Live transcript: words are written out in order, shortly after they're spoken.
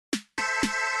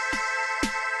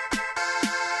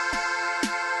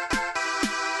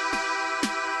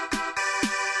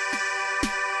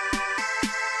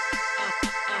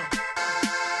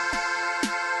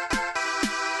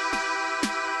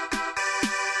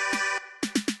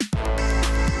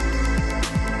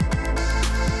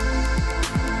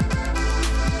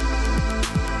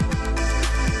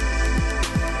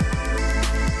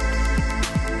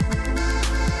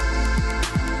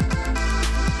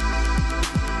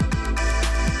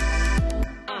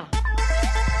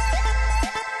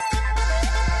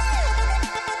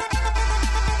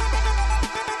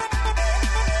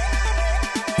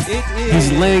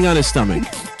He's laying on his stomach.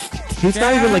 He's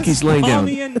not even like he's laying down.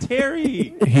 Tommy and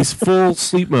Terry. He's full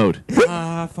sleep mode. Wake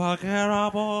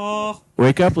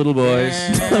up, little boys.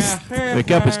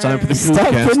 Wake up, it's time for the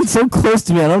Stop getting Goopcast. so close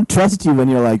to me. I don't trust you when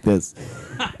you're like this.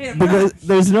 Because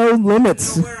there's no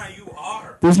limits. Where you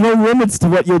are. There's no limits to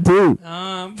what you'll do.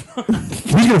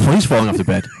 He's falling off the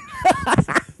bed.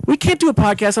 We can't do a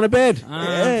podcast on a bed.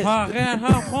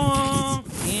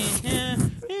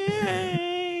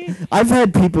 I've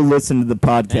had people listen to the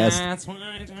podcast. That's what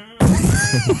I do.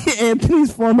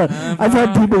 Anthony's format. I've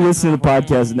had people listen to the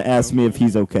podcast and ask me if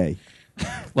he's okay.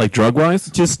 Like drug-wise?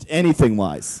 Just anything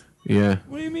wise. Yeah.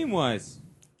 What do you mean wise?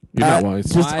 You're not wise.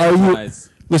 Just are you? Wise.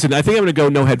 Listen, I think I'm going to go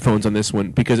no headphones on this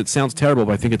one because it sounds terrible,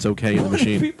 but I think it's okay in the What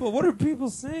machine. are people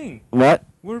saying? What?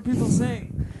 What are people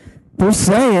saying? They're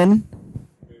saying.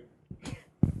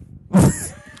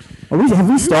 Have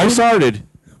we I started? started.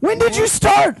 When did you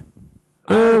start?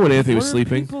 When Anthony was What are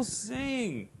sleeping. people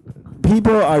saying?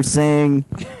 People are saying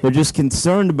they're just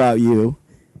concerned about you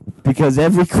because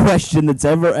every question that's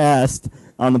ever asked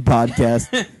on the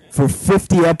podcast for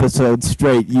 50 episodes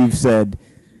straight, you've said,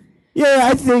 yeah,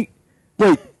 I think.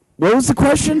 Wait, what was the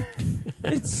question?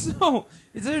 It's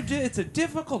a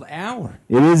difficult hour.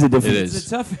 It is a different. It is. It's a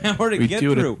tough hour to We get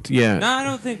do it through. yeah. No, I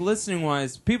don't think listening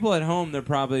wise, people at home they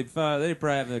probably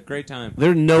having a great time.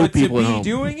 There are no but people to at be home.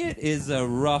 doing it is a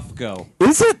rough go.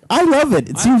 Is it? I love it.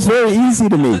 It seems very easy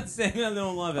to I'm me. not saying I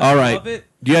don't love it. All I right. love it.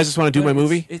 Do you guys just want to do but my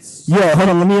movie? It's Yeah, hold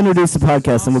on. Let me introduce the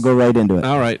podcast and we'll go right into it.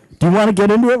 All right. Do you want to get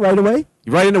into it right away?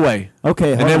 Right in the way.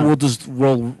 Okay, And hold then on. we'll just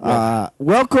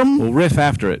Welcome we'll riff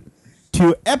after it.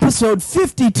 to episode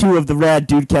 52 of the Rad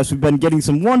Dudecast. We've been getting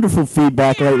some wonderful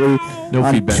feedback lately. No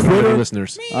on feedback from Twitter. other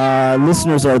listeners.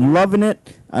 Listeners are loving it.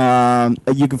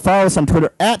 You can follow us on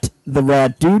Twitter at the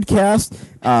Rad Dudecast.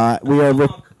 We are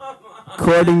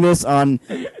recording this on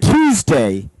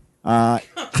Tuesday.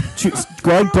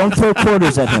 Greg, don't throw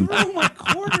quarters at him. throw my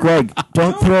quarter. Greg,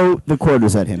 don't throw the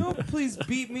quarters at him. Don't please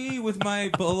beat me with my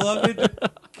beloved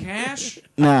cash.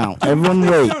 Now, everyone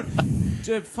wait.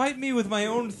 To fight me with my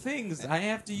own things. I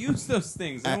have to use those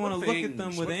things. I don't want to look at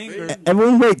them with anger.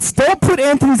 Everyone wait. Don't put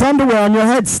Anthony's underwear on your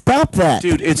head. Stop that.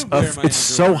 Dude, it's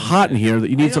so hot in here that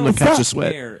you need something to catch the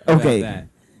sweat. Okay. That.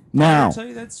 Now, Did I tell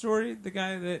you that story? The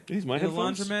guy that These my the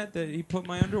headphones? laundromat that he put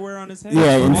my underwear on his head.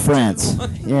 yeah, in Walked France. to the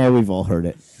laundry- Yeah, we've all heard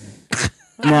it.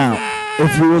 Now,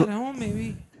 if you At were, home,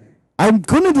 maybe. I'm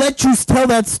going to let you tell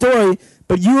that story,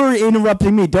 but you are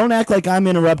interrupting me. Don't act like I'm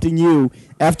interrupting you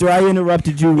after I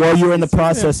interrupted you while you're in the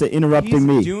process of interrupting He's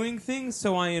me. doing things,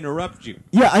 so I interrupt you.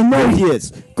 Yeah, I know he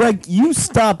is. Greg, you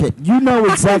stop it. You know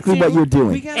exactly what you're We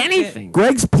doing. gotta Anything.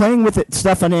 Greg's playing with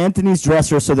stuff on Anthony's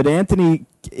dresser so that Anthony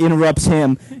interrupts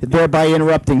him, thereby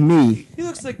interrupting me. He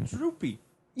looks like Droopy.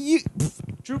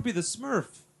 Droopy the Smurf.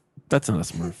 That's not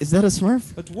a Smurf. Is that a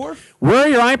Smurf? A dwarf. Where are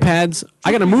your iPads?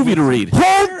 I got a movie to read.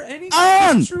 Hold There any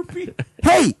on! Droopy.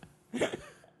 Hey!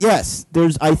 Yes,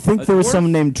 I think A there was dwarf?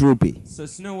 someone named Droopy. So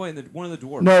Snow White, one of the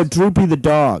dwarfs. No, Droopy the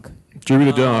dog, Dreamy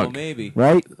the Oh, dog. maybe.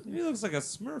 right? He looks like a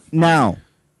Smurf. Now,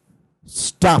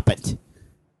 stop it.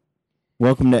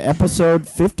 Welcome to episode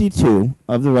 52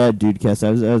 of the Rad Dudecast.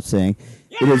 I was saying,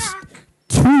 it is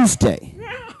Tuesday,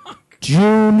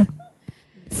 June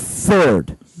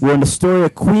 3rd. We're in Astoria,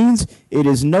 Queens. It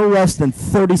is no less than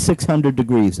 3,600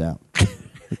 degrees out.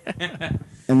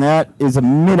 And that is a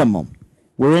minimum.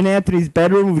 We're in Anthony's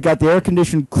bedroom. We've got the air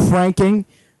condition cranking.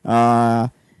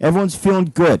 Everyone's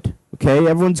feeling good. Okay,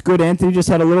 everyone's good. Anthony just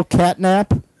had a little cat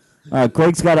nap.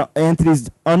 Greg's got Anthony's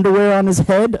underwear on his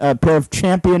head, a pair of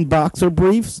Champion boxer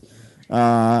briefs.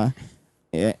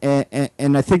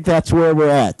 And I think that's where we're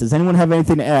at. Does anyone have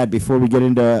anything to add before we get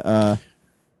into...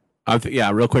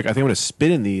 Yeah, real quick. I think I'm going to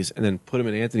spit in these and then put them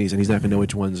in Anthony's, and he's not going to know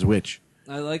which one's which.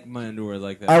 I like my underwear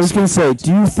like that. I was going to say,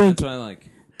 do you think That's what I like.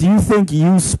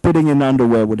 you spitting in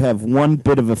underwear would have one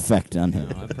bit of effect on him?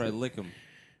 I'd probably lick them.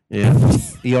 Yeah.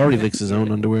 He already licks his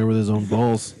own underwear with his own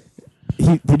balls.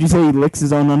 Did you say he licks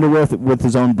his own underwear with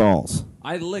his own balls?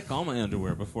 I lick all my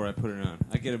underwear before I put it on.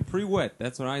 I get them pre-wet.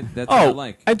 That's what I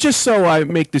like. And just so I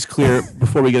make this clear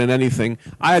before we get into anything,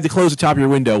 I had to close the top of your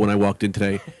window when I walked in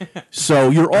today. So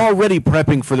you're already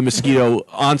prepping for the mosquito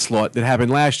onslaught that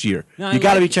happened last year. No, I You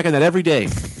got to like be checking that every day.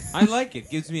 I like it.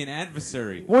 Gives me an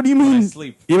adversary. What do you when I mean?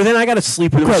 sleep. Yeah, but then I got to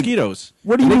sleep with the Greg, mosquitoes.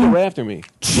 what do you They mean? go after me.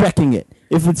 Checking it.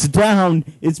 If it's down,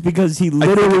 it's because he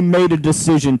literally made a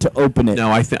decision to open it. No,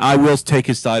 I will take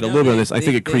his side a No, little bit on they- this. I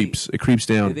think it they- creeps. It creeps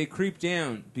down. They creep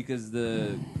down because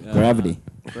the Gravity.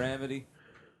 Gravity.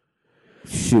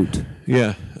 Shoot.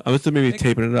 Yeah, I was maybe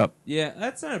taping it up. Yeah,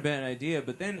 that's not a bad idea.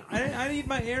 But then I need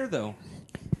my air though.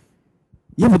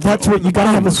 Yeah, but that's what you gotta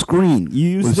have a screen. You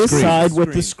use With this screen. side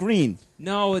with the screen.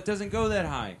 No, it doesn't go that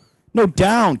high. No,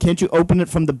 down. Can't you open it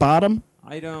from the bottom?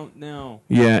 I don't know.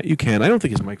 Yeah, you can. I don't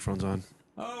think his microphone's on.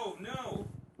 Oh, no.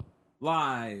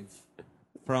 Live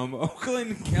from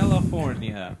Oakland,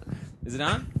 California. Is it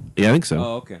on? Yeah, I think so.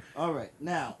 Oh, okay. All right,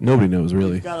 now Nobody knows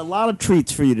really. we've got a lot of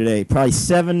treats for you today. Probably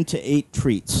 7 to 8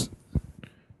 treats.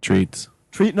 Treats.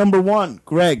 Treat number 1,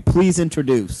 Greg. Please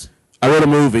introduce. I wrote a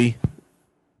movie.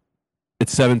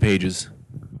 It's 7 pages.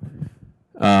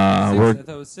 I We're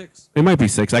thought it was 6. it might be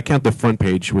 6. I count the front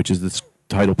page, which is the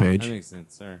title That page. makes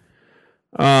sense, sir.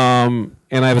 And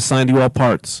I've assigned you all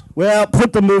parts. Well,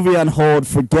 put the movie on hold.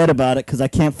 Forget about it because I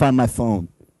can't find my phone.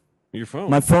 Your phone.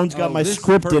 My phone's got my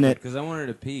script in it. Because I wanted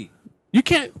to pee. You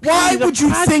can't. Why the would you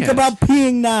think podcast. about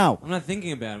peeing now? I'm not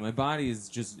thinking about it. My body is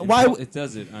just. Why w- It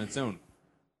does it on its own.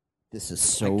 This is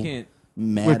so I can't.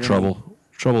 mad. We're at me. trouble.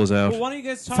 Trouble is out. Well, why don't you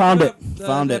guys talk Found about it.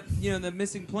 Found that, it. You know, the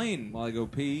missing plane while I go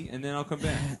pee, and then I'll come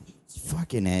back.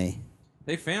 Fucking A.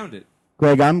 They found it.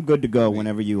 Greg, I'm good to go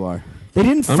whenever you are. They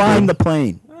didn't I'm find good. the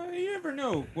plane. You never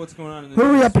know what's going on in the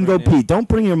Hurry news up and right go now. pee. Don't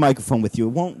bring your microphone with you.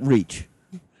 It won't reach.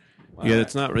 Yeah,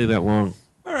 it's not really that long.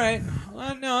 All right.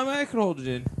 No, I could hold it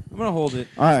in. I'm gonna hold it.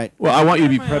 All right. Well, I want you to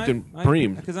be prepped and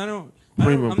preemed. Because I'm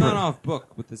Preem and not preem. off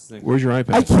book with this thing. Where's your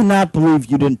iPad? I cannot believe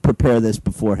you didn't prepare this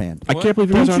beforehand. I can't believe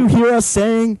you Didn't guys you aren't. hear us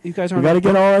saying You guys we aren't. got to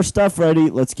get all our stuff ready?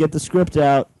 Let's get the script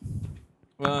out.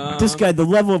 This guy, the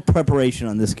level of preparation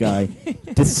on this guy,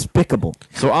 despicable.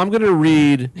 So I'm gonna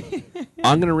read.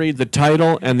 I'm gonna read the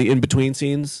title and the in between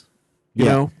scenes. You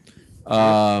Yeah.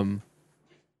 know.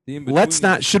 The in-between Let's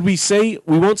not. Should we say?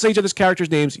 We won't say each other's characters'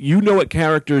 names. You know what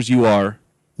characters you are,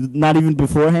 Not even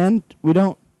beforehand. We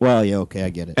don't. Well, yeah, okay, I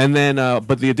get it. and then.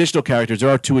 But the additional characters. There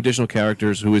are 2 additional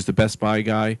characters. Who is the Best Buy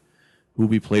guy, who will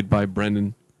be played by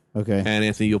Brendan, Okay. and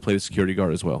Anthony. You'll play the security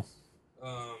guard as well.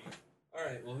 All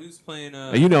right. Well, who's playing?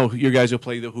 You know, your guys will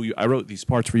play the who. I wrote these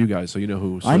parts for you guys, so you know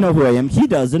who. So. I know who I am. He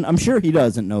doesn't. I'm sure he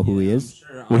doesn't know who he is.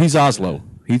 Sure, Well, he's Oslo.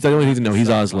 He's the only reason to know he's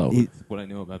Oslo, He- what I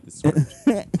know about this script.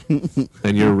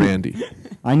 and you're Randy,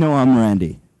 I know I'm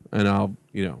Randy. and I'll.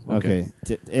 You know. Okay.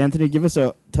 Anthony,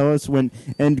 tell us when.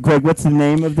 And Greg, what's the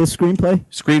name of this screenplay?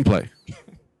 Screenplay.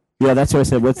 Yeah, that's what I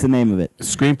said. What's the name of it?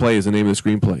 Screenplay is the name of the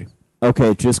screenplay.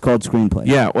 Okay, just called screenplay.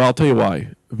 Yeah, well, I'll tell you why.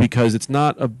 Because it's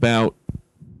not about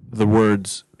the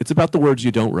words. It's about the words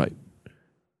you don't write.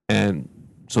 And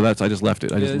so I just left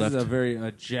it. I just This left. is a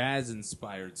very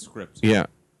jazz-inspired script. Yeah.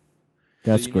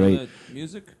 That's Do you great. know the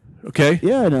music? Okay.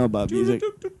 Yeah, I know about music.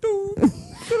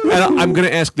 And I'm going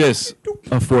to ask this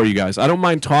for you guys. I don't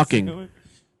mind talking,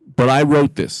 but I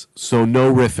wrote this, so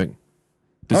no riffing.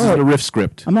 This All isn't a right. riff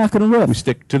script. I'm not going to We riff.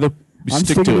 stick to the. We I'm stick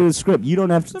sticking to to the it. script. You don't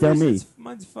have to tell me.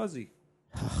 Mine's fuzzy.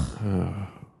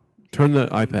 Turn the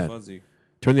iPad. Fuzzy.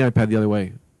 Turn the iPad the other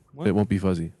way. What? It won't be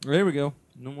fuzzy. There we go.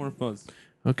 No more fuzz.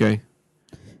 Okay.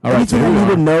 All right. So Anything I here we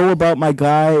need to are. know about my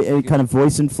guy? Any kind of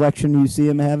voice inflection you see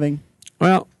him having?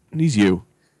 Well, he's you.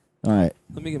 All right.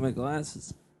 Let me get my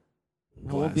glasses.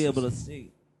 I won't be able to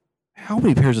see. How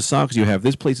many pairs of socks do you have?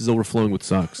 This place is overflowing with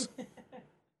socks.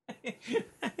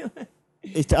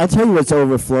 I'll tell you what's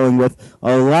overflowing with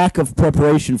a lack of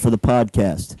preparation for the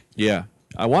podcast. Yeah.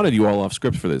 I wanted you all off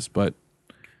script for this, but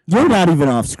You're not even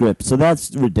off script, so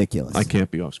that's ridiculous. I can't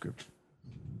be off script.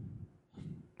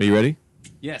 Are you ready?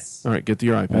 Yes. All right, get to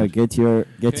your iPad. All right, get to your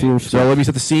So script. let me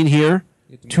set the scene here.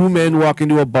 2 men walk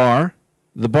into a bar.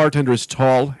 The bartender is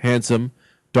tall, handsome,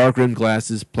 dark-rimmed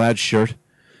glasses, plaid shirt.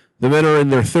 The men are in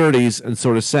their 30s and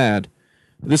sort of sad.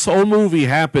 This whole movie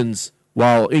happens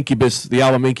while Incubus, the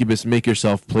album Incubus, Make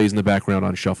Yourself, plays in the background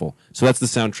on shuffle. So that's the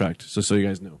soundtrack, so you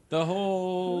guys know. The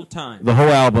whole time. The whole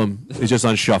album is just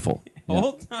on shuffle. The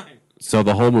whole time. So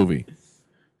the whole movie.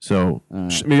 So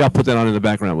maybe I'll put that on in the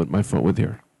background with my phone with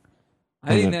here. I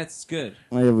think Okay. that's good.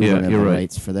 Well, we Yeah, don't have you're the right.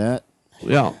 rights for that.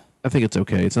 Yeah, I think it's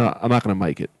okay. It's not. I'm not going to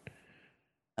mic it.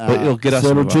 But it'll get us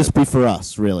So it'll some just be for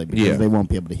us, really, because Yeah. they won't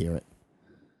be able to hear it.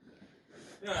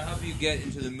 Yeah, help you get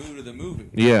into the mood of the movie.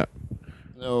 Yeah.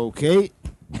 Okay.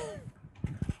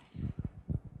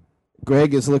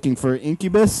 Greg is looking for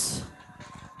Incubus.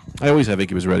 I always have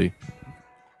Incubus ready.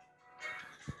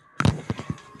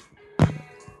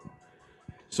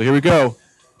 So here we go.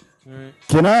 All right.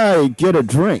 Can I get a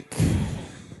drink?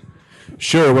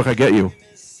 Sure, what can I get you?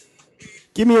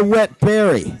 Give me a wet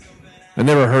berry. I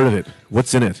never heard of it.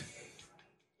 What's in it?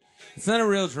 It's not a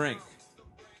real drink.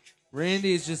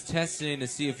 Randy is just testing to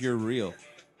see if you're real.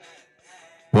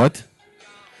 What?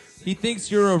 He thinks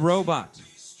you're a robot.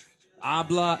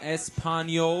 Habla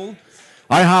español.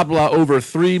 I habla over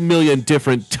 3 million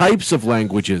different types of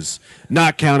languages,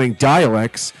 not counting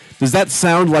dialects. Does that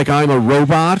sound like I'm a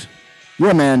robot?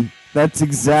 Yeah, man. That's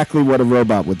exactly what a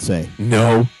robot would say.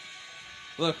 No.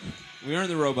 Look, we aren't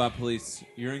the robot police.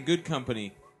 You're in good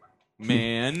company,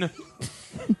 man.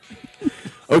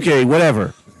 Okay,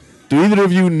 whatever. Do either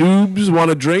of you noobs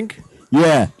want a drink?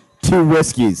 Yeah, 2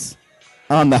 whiskeys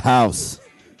on the house.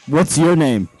 What's your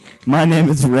name? My name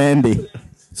is Randy.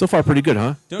 So far, pretty good,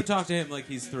 huh? Don't talk to him like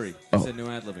he's 3. He said no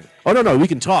ad-libbing. Oh, no, we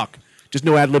can talk. Just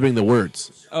no ad-libbing the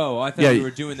words. Oh, I thought Yeah, you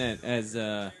were doing that as...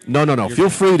 No. Your Feel turn.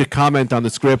 free to comment on the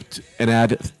script and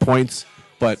add points,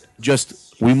 but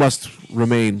just we must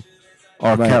remain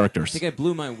our Right. I characters. think I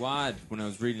blew my wad when I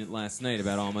was reading it last night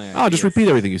about all my ideas. Oh, just repeat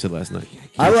everything you said last night.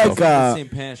 I like The same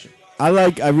passion. I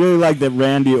really like that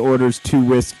Randy orders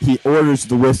 2 He orders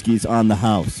the whiskeys on the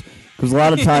house. Because a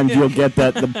lot of times you'll get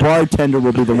that the bartender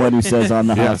will be the one who says on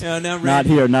the Yeah. house. No, not Not Randy.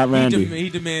 here, not Randy. He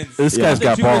demands... This guy's the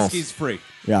got 2 balls. whiskeys free.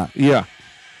 Yeah. Yeah.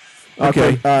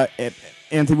 Okay.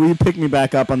 Anthony, will you pick me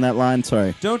back up on that line?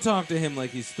 Sorry. Don't talk to him like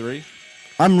he's 3.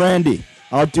 I'm Randy.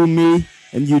 I'll do me,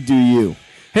 and you do you.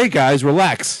 Hey, guys,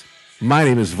 relax. My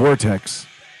name is Vortex.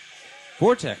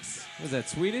 Vortex. Was that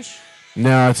Swedish?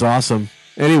 No, it's awesome.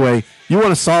 Anyway, you want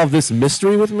to solve this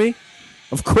mystery with me?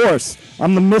 Of course,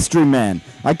 I'm the mystery man.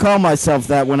 I call myself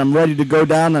that when I'm ready to go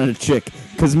down on a chick,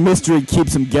 because mystery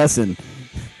keeps them guessing.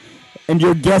 And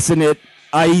you're guessing it,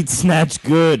 I eat snatch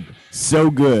good. So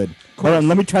good. Hold on,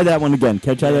 let me try that one again.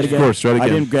 Can I try that again? Of course, try it I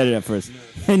again. didn't get it at first.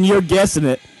 And you're guessing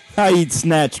it, I eat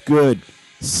snatch good.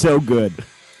 So good.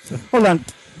 Hold on.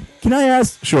 Can I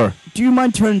ask, Sure. do you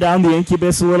mind turning down the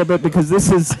Incubus a little bit? Because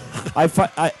this is, I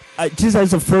just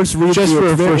as a first read Just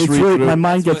through, for a first read through. my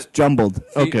mind That's gets what- jumbled.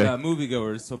 Okay.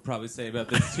 Moviegoers will probably say about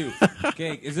this too.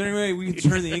 Okay, is there any way we can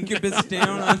turn the Incubus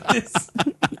down on this?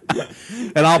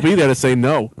 And I'll be there to say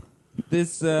no.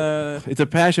 This It's a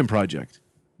passion project.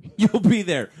 you'll be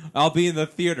there. I'll be in the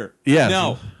theater. Yes.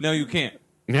 No, you can't.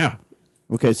 Yeah.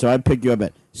 Okay, so I pick you up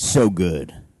at so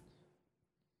good.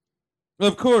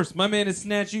 Of course, my man is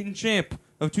Snatch Eating Champ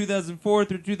of 2004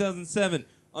 through 2007,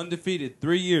 undefeated,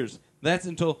 3 years. That's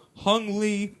until Hung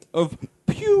Lee of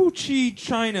Puchi,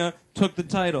 China, took the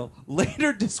title,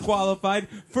 later disqualified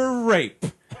for rape.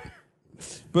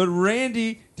 But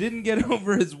Randy didn't get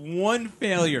over his one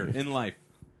failure in life.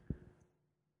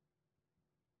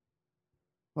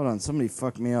 Hold on, somebody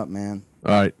fucked me up, man.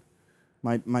 All right.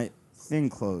 My thing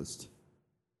closed.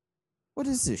 What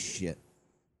is this shit?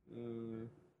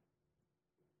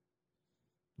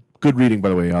 Good reading, by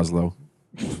the way, Oslo.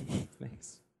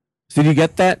 Thanks. So did you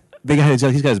get that? He's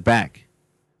got his back.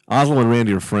 Oslo and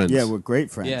Randy are friends. Yeah, we're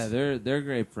great friends. Yeah, they're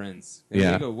great friends. They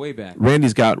Yeah. go way back.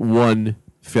 Randy's got one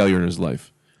failure in his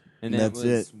life. And That's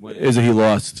was it. when- Is that he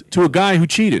lost to a guy who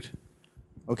cheated.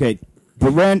 Okay,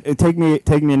 but take me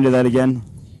into that again.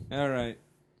 All right.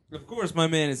 Of course, my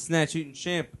man is Snatch Eating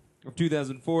Champ of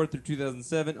 2004 through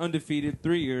 2007, undefeated,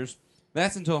 3 years.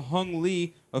 That's until Hung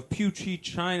Lee of Puchi,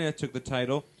 China, took the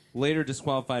title, later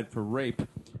disqualified for rape.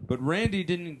 But Randy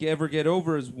didn't ever get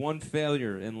over his one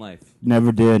failure in life.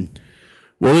 Never did.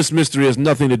 Well, this mystery has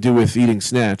nothing to do with eating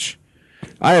snatch.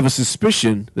 I have a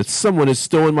suspicion that someone has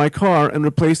stolen my car and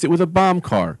replaced it with a bomb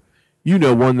car. You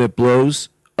know, one that blows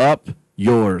up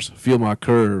yours. Feel my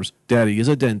curves. Daddy is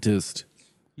a dentist.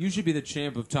 You should be the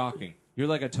champ of talking. You're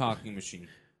like a talking machine.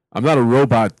 I'm not a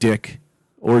robot, Dick.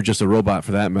 Or just a robot,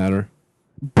 for that matter.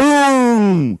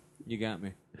 Boom! You got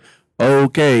me.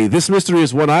 Okay, this mystery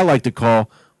is one I like to call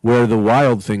Where the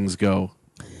Wild Things Go.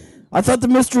 I thought the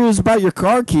mystery was about your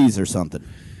car keys or something.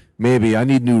 Maybe. I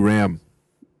need new RAM.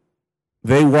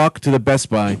 They walk to the Best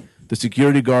Buy. The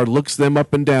security guard looks them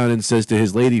up and down and says to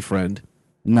his lady friend,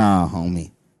 Nah,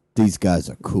 homie. These guys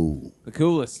are cool. The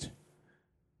coolest.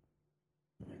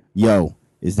 Yo,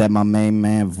 is that my main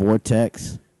man,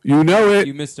 Vortex? You know it.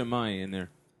 You missed a my in there.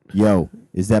 Yo,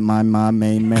 is that my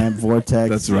main man, Vortex?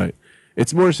 That's right.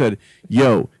 It's more said,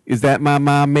 yo, is that my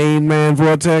main man,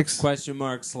 Vortex? Question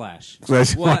mark slash.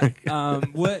 Question What mark.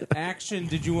 what action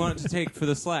did you want to take for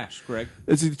the slash, Greg?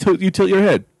 You tilt your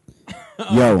head.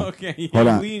 Yo, Okay. hold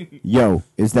on. lean. Yo,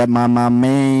 is that my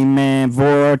main man,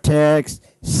 Vortex?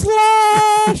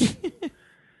 Slash!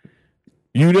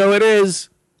 You know it is.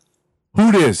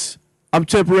 Who this? I'm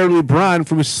temporarily blind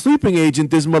from a sleeping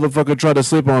agent. This motherfucker tried to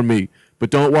slip on me. But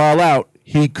don't wild out.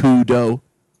 He kudo.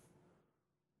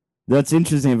 That's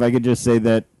interesting if I could just say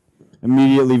that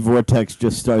immediately Vortex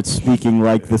just starts speaking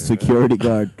like the security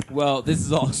guard. Well, this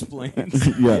is all explained.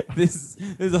 Yeah. This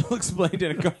is all explained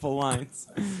in a couple lines.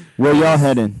 Where y'all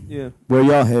heading? Yeah. Where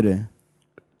y'all heading?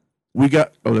 We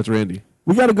got... Oh, that's Randy.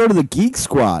 We got to go to the Geek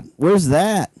Squad. Where's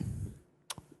that?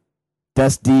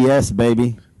 That's DS,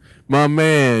 baby. My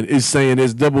man is saying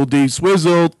his double D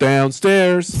swizzle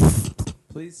downstairs.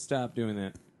 Please stop doing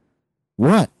that.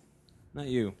 What? Not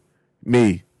you.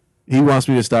 Me. He wants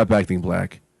me to stop acting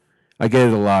black. I get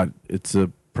it a lot. It's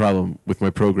a problem with my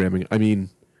programming. I mean,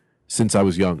 since I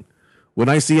was young. When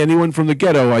I see anyone from the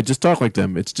ghetto, I just talk like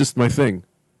them. It's just my thing.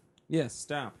 Yes,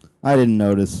 stop. I didn't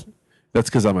notice. That's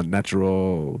because I'm a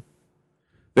natural.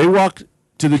 They walk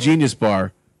to the Genius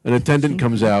Bar. An attendant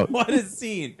comes out. What a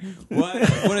scene. What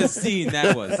a scene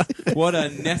that was. What a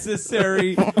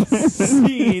necessary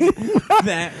scene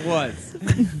that was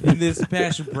in this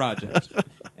passion project.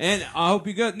 And I hope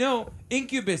you got... No,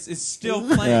 Incubus is still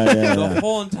playing the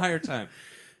whole entire time.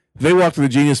 They walk to the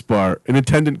Genius Bar. An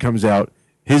attendant comes out.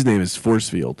 His name is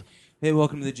Forcefield. Hey,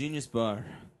 welcome to the Genius Bar.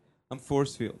 I'm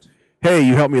Forcefield. Hey,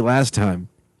 you helped me last time.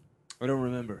 I don't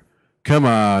remember. Come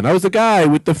on. I was the guy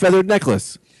with the feathered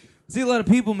necklace. I see a lot of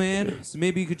people, man, so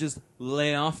maybe you could just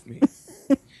lay off me.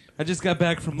 I just got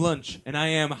back from lunch, and I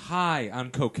am high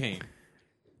on cocaine.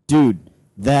 Dude,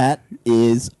 that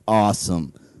is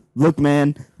awesome. Look,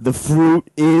 man, the fruit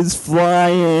is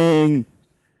flying.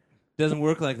 Doesn't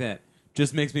work like that.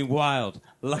 Just makes me wild,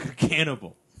 like a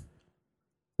cannibal.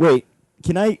 Wait,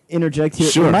 can I interject here?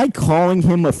 Sure. Am I calling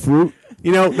him a fruit?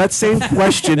 You know, that same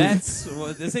question. That's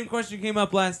the same question came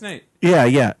up last night.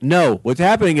 Yeah. No, what's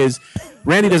happening is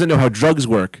Randy doesn't know how drugs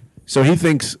work. So he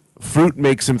thinks fruit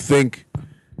makes him think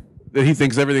that he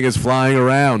thinks everything is flying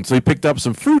around. So he picked up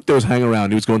some fruit that was hanging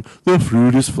around. He was going, the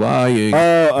fruit is flying.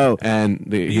 Oh.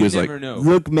 And he You was never like, know.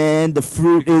 Look, man, the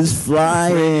fruit is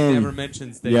Randy flying. never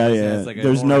mentions that Yeah, he yeah. has like an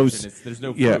There's no orange s- and there's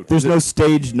no yeah. fruit. There's no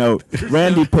stage note.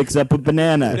 Randy picks up a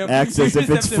banana, No, acts you as if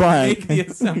just it's have to flying. Make the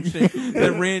assumption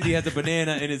that Randy has a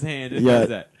banana in his hand and Yeah. does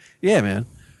that. yeah, man.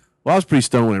 Well, I was pretty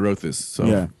stoned when I wrote this. So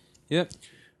Yeah. Yep.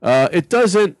 It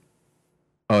doesn't.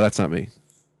 Oh, that's not me.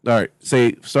 All right.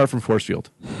 Start from Forcefield.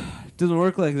 Doesn't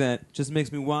work like that. Just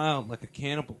makes me wild, like a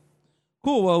cannibal.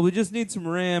 Cool. Well, we just need some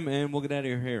RAM, and we'll get out of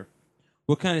your hair.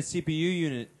 What kind of CPU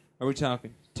unit are we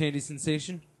talking? Tandy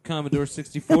Sensation, Commodore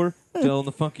 64, Dell and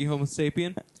the Funky Homo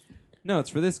Sapien. No, it's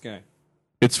for this guy.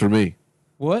 It's for me.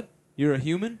 What? You're a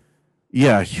human?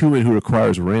 Yeah, a human who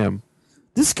requires RAM.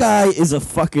 This guy is a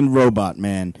fucking robot,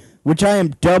 man, which I am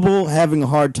double having a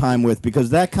hard time with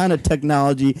because that kind of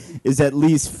technology is at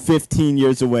least 15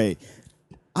 years away.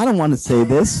 I don't want to say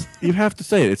this. You have to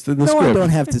say it. It's in the No, script. I don't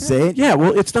have to say it. Yeah,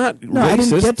 well, it's not No, racist. I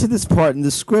didn't get to this part in the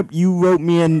script. You wrote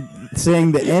me in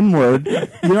saying the N-word.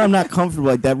 You know I'm not comfortable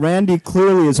like that. Randy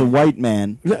clearly is a white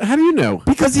man. How do you know?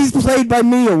 Because he's played by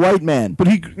me, a white man. But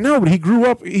he grew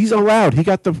up. He's allowed. He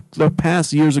got the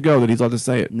pass years ago that he's allowed to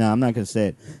say it. No, I'm not going to say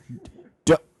it.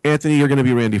 Anthony, you're going to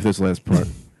be Randy for this last part.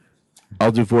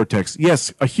 I'll do Vortex.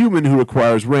 Yes, a human who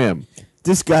requires RAM.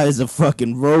 This guy is a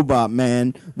fucking robot,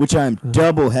 man, which I'm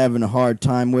double having a hard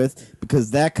time with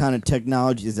because that kind of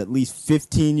technology is at least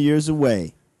 15 years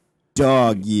away.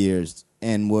 Dog years,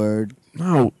 N-word.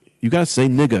 No, you got to say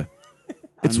nigga.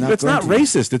 It's not it's not going to.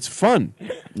 racist. It's fun.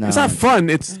 No. It's not fun.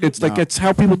 It's like No. it's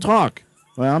how people talk.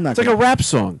 Well, I'm not It's like a rap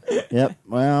song. Yep.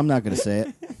 Well, I'm not going to say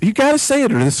it. You got to say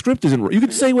it, or the script isn't. You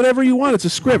can say whatever you want. It's a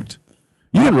script.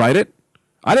 You didn't write it.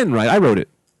 I didn't write. I wrote it.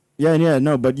 Yeah,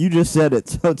 no, but you just said it,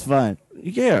 so it's fine.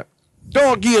 Yeah.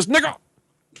 Dog years, nigga.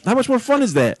 How much more fun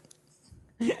is that?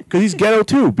 Because he's ghetto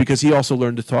too. Because he also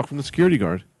learned to talk from the security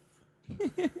guard.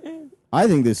 I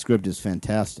think this script is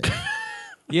fantastic.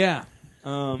 Yeah.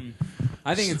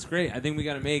 I think it's great. I think we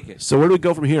got to make it. So where do we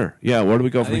go from here? Yeah, where do we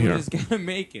go I from think here? we just got to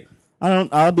make it.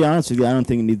 I'll be honest with you, I don't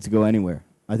think it needs to go anywhere.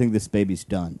 I think this baby's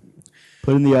done.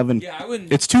 Put it in the oven. Yeah, I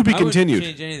wouldn't. It's to be I wouldn't continued.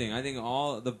 change anything. I think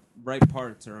all the right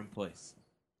parts are in place.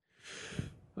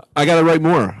 I got to write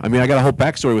more. I mean, I got a whole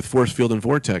backstory with Forcefield and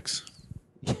Vortex.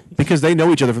 Because they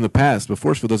know each other from the past, but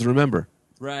Forcefield doesn't remember.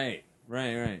 Right.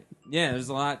 Yeah, there's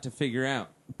a lot to figure out.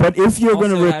 But if you're Also,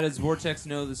 going to... how does Vortex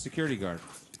know the security guard?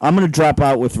 I'm going to drop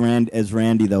out with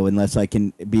Randy, though, unless I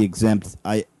can be exempt.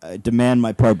 I demand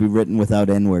my part be written without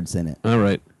N-words in it. All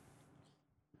right.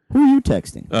 Who are you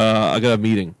texting? I got a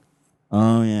meeting.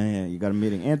 Oh, yeah, you got a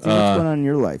meeting. Anthony, what's going on in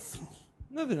your life?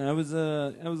 Nothing. I was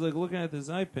like looking at this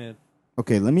iPad.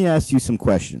 Okay, let me ask you some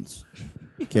questions.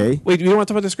 Okay? Wait, you don't want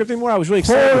to talk about the script anymore? I was really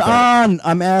excited. Hold about on!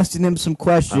 I'm asking him some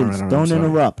questions. All right, I'm Don't sorry.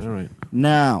 interrupt. All right.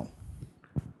 Now,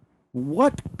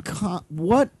 what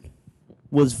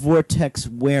was Vortex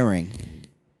wearing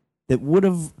that would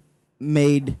have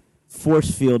made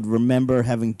Forcefield remember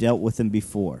having dealt with him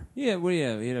before? Yeah, what do you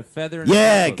have? He had a feather. And a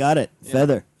Yeah, necklace. got it. Yeah.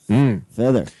 Feather.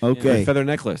 Feather. Okay. Feather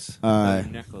necklace. Feather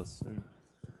necklace.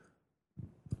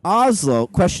 Oslo.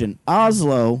 Question.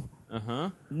 Oslo.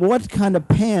 What kind of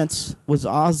pants was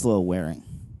Oslo wearing?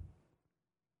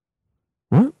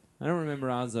 What? I don't remember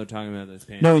Oslo talking about those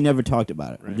pants. No, he never talked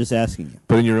about it. I'm Right. just asking you.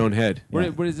 But in your own head. What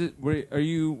is it? What are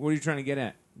you trying to get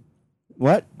at?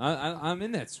 What? I'm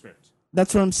in that script.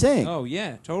 That's what I'm saying. Oh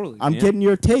yeah, totally. I'm man. getting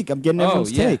your take. I'm getting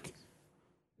everyone's yeah. take.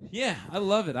 Yeah, I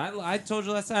love it. I told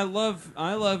you last time.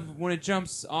 I love when it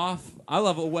jumps off. I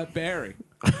love a wet berry.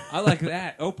 I like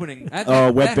that opening. That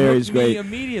wet berry's hooked me great.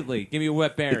 immediately. Give me a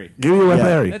wet berry. Give me a wet Yeah.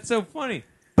 berry. That's so funny.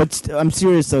 But I'm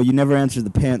serious though. You never answered the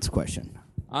pants question.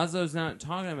 Oslo's not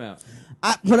talking about.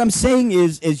 What I'm saying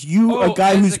is you, Oh, a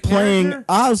guy as who's a playing character?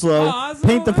 Oslo, Oslo,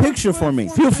 paint the picture for me.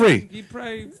 Feel free. He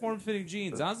probably form-fitting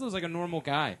jeans. Oslo's like a normal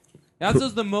guy.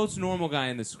 Oslo's the most normal guy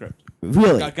in this script.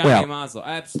 Really? A guy Well, named Oslo.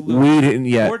 Absolutely. We didn't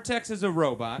yet. Vortex is a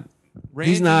robot.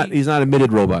 Randy, He's not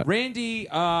admitted robot. Randy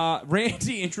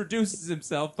introduces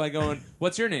himself by going,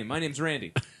 "What's your name? My name's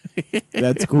Randy."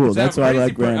 That's cool. That's why I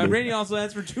like Randy. Randy also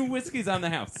asks for 2 whiskeys on the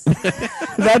house.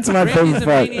 That's my Randy's favorite a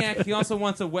part. maniac. He also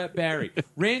wants a wet berry.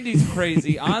 Randy's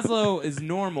crazy. Oslo is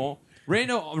normal.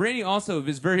 Randy also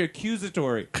is very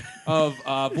accusatory of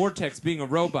Vortex being a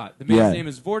robot. The man's name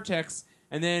is Vortex,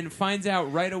 and then finds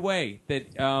out right away that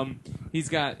he's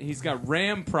got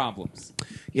RAM problems.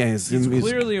 Yeah, He's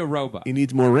clearly a robot. he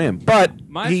needs more RAM, but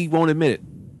My- he won't admit it.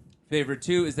 Favorite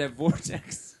too is that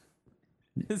Vortex.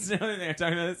 This is another thing I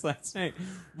talked about this last night.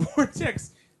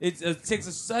 Vortex, it takes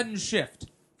a sudden shift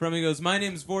from he goes, "My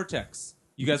name's Vortex.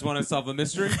 You guys want to solve a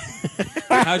mystery?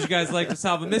 How'd you guys like to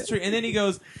solve a mystery?" And then he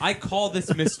goes, "I call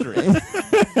this mystery," which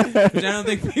I don't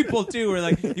think people do. We're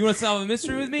like, "You want to solve a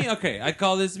mystery with me? Okay, I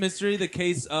call this mystery the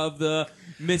case of the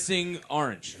missing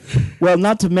orange." Well,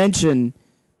 not to mention,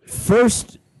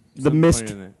 first the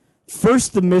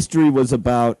mystery was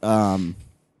about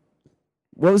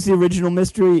what was the original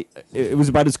mystery? It was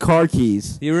about his car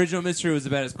keys. The original mystery was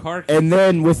about his car keys. And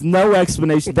then, with no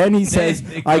explanation, then he says,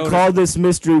 "I call this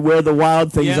mystery where the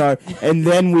wild things are," and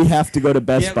then we have to go to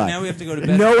Best Buy. Now we have to go to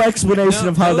Best No Buy. explanation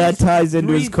of how that those ties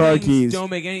into his three car things keys. Don't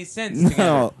make any sense No.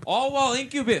 together. All while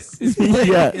Incubus is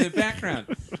playing Yeah. in the background.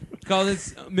 Call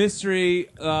this mystery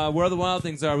where the wild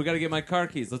things are. We got to get my car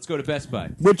keys. Let's go to Best Buy.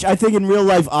 Which I think in real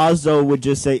life, Ozzo would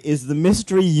just say, "Is the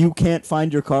mystery you can't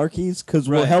find your car keys? Because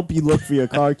we'll Right. help you look for your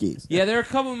car keys." Yeah, there are a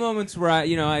couple moments where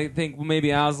I think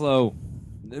maybe Oslo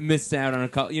missed out on a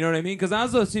couple. You know what I mean? Because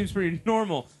Oslo seems pretty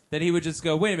normal. That he would just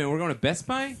go, "Wait a minute, we're going to Best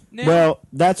Buy now?" Well,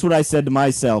 that's what I said to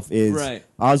myself is Right.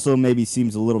 Oslo maybe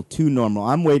seems a little too normal.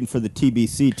 I'm waiting for the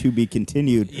TBC to be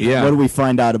continued. Yeah. What do we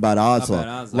find out about How Oslo? about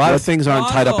Oslo? A lot of things aren't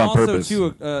tied up on Oslo purpose.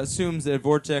 also too assumes that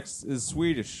Vortex is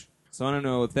Swedish, so I don't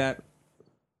know if that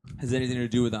has anything to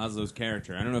do with Oslo's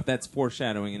character. I don't know if that's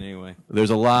foreshadowing in any way.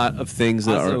 There's a lot of things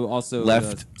that Oslo are also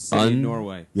left city in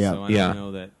Norway. Yeah. So I Yeah. don't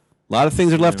know that. A lot of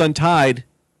things are left untied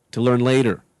to learn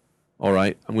later. All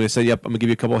right, I'm going to set you up. I'm going to give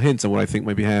you a couple of hints on what I think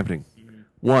might be happening.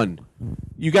 One,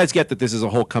 you guys get that this is a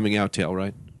whole coming out tale,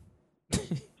 right?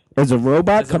 As a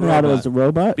robot As a coming out robot. as a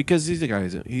robot? Because he's a guy.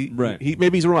 Right. He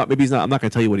maybe he's a robot. Maybe he's not. I'm not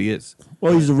going to tell you what he is.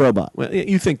 Well, he's a robot. Well,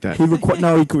 you think that.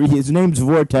 His name's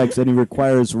Vortex, and he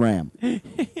requires RAM.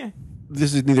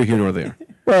 This is neither here nor there.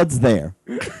 Well, it's there.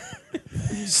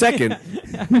 Second,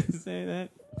 Say that.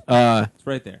 It's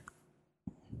right there.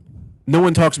 no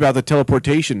one talks about the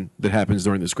teleportation that happens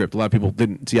during the script. A lot of people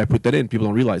didn't see I put that in. People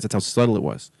don't realize that's how subtle it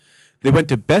was. They went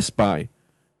to Best Buy,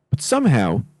 but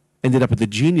somehow ended up at the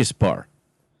Genius Bar.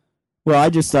 Well, I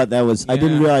just thought that was. I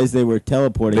didn't Yeah. realize they were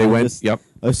teleporting. They I went. just Yep.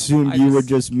 assumed I you were just-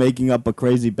 just making up a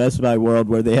crazy Best Buy world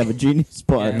where they have a genius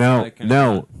bar. Yeah. No, I kinda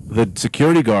no. The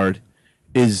security guard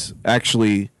is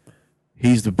actually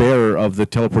he's the bearer of the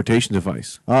teleportation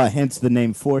device. Hence the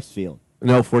name Force Field.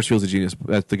 No, Force Field's a genius.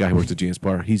 That's the guy who works at Genius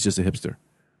Bar. He's just a hipster.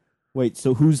 Wait,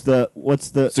 so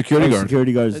what's the Security guard.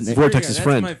 Security guard's That's name? Vortex's that's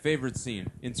friend. my favorite scene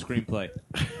in screenplay,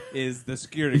 is the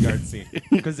security guard scene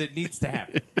because it needs to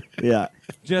happen. Yeah.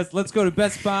 Just let's go to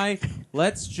Best Buy.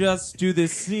 Let's just do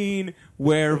this scene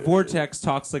where Vortex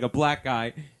talks like a black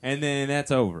guy, and then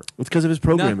that's over. It's because of his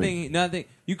programming. Nothing.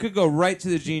 You could go right to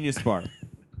the Genius Bar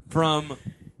from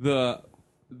the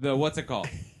what's it called?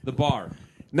 The bar.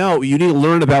 No, you need to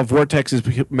learn about Vortex's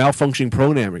malfunctioning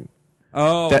programming.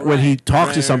 Oh, That when he right.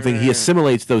 talks to Right, something, right, he right.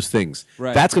 assimilates those things.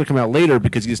 Right. That's going to come out later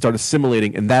because you start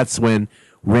assimilating, and that's when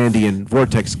Randy and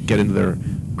Vortex get into their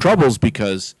troubles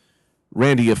because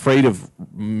Randy, afraid of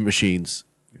machines,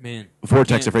 Man,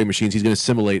 Vortex I can't- afraid of machines, he's going to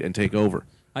assimilate and take over.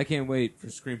 I can't wait for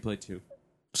screenplay 2.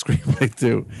 Screenplay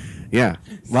too. Yeah,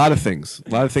 a lot of things. A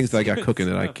lot of things that I got cooking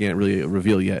that I can't really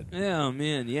reveal yet. Yeah,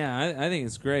 man. Yeah, I think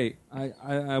it's great.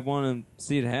 I want to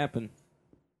see it happen.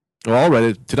 Well, I'll read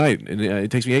it tonight, and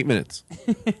it takes me 8 minutes.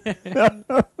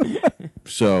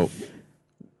 So,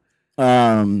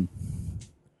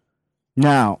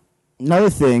 Now, another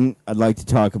thing I'd like to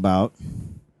talk about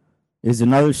is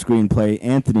another screenplay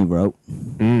Anthony wrote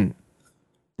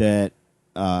that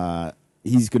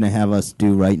he's going to have us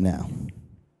do right now.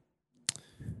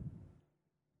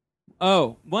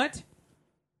 Oh, what?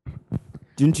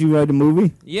 Didn't you write a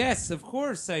movie? Yes, of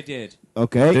course I did.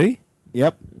 Okay. Did he?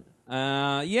 Yep.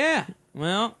 Yeah.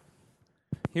 Well,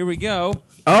 here we go.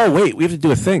 Oh, wait, we have to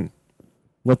do a thing.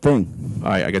 What thing? All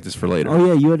right, I got this for later. Oh,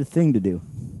 yeah, you had a thing to do.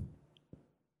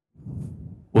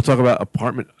 We'll talk about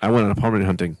apartment. I went on apartment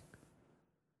hunting.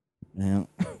 Yeah.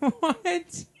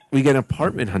 What? We get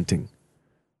apartment hunting.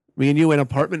 Me and you went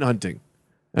apartment hunting.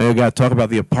 And we got to talk about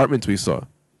the apartments we saw.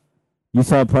 You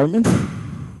saw apartments? Yeah,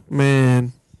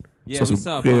 Man. we some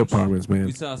saw a great bunch. apartments, man.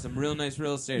 We saw some real nice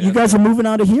real estate. You out guys are moving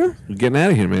out of here? We're getting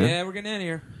out of here, man. there. Yeah, we're getting out of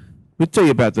here. Let me tell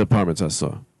you about the apartments I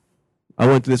saw. I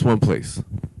went to this one place.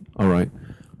 All right.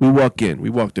 We walked in,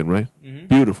 right? Mm-hmm.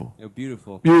 Beautiful. Oh,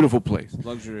 beautiful. Beautiful place.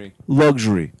 Luxury.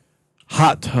 Luxury.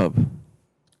 Hot tub.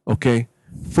 Okay?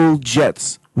 Full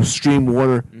jets will stream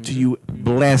water to you,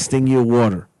 blasting your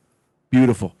water.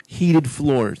 Beautiful. Heated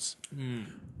floors.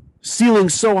 Ceiling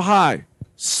so high.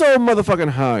 So motherfucking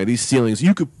high, these ceilings.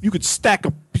 You could stack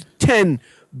up 10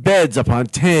 beds upon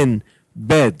 10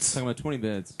 beds. Talking about 20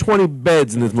 beds. 20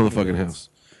 beds in this motherfucking house.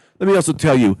 Let me also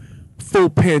tell you, full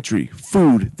pantry,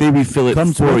 food, they refill it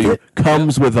Comes for with you. it?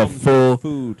 Comes with a full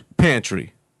Food.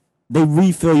 pantry. They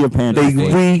refill your pantry.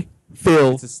 They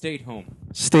refill It's a state home.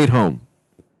 state home.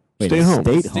 Wait, stay a home.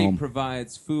 State The state home.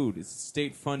 provides food. It's a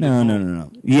state-funded No, home.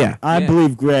 no. Yeah. I Yeah.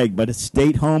 believe Greg, but a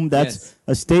state home, that's Yes.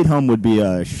 a state home would be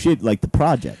a shit like the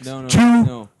projects. No, no, Two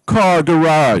no. car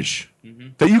garage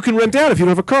that you can rent out if you don't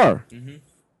have a car.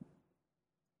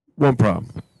 One problem.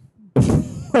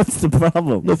 What's the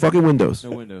problem? No fucking windows.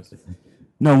 No windows.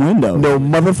 No window. No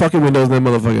motherfucking windows in that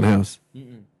motherfucking house.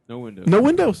 No windows. No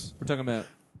windows. We're talking about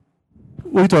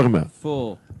What are you talking about?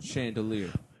 full chandelier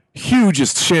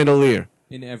Hugest chandelier.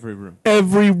 in every room.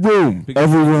 Every room.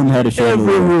 Every room had a Every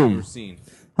chandelier. I've room. ever seen.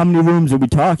 How many rooms are we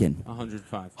talking?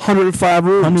 105. 105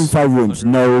 rooms. 105 rooms. 105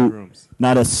 No, rooms.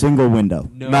 not a single window.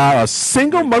 No. Not a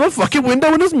single motherfucking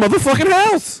window in this motherfucking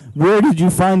house. Where did you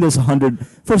find this 100?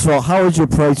 First of all, how is your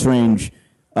price range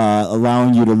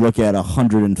allowing you to look at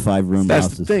 105 room That's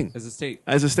houses? the thing. As a state.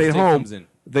 As a state State home, comes in.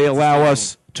 they allow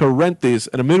us to rent these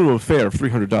at a minimum fare of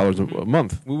 $300 a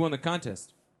month. We won the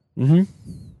contest.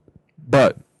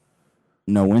 But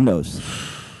No windows.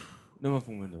 No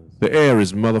muffin windows. the air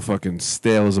is motherfucking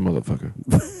stale as a motherfucker.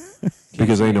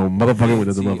 Because ain't no motherfucking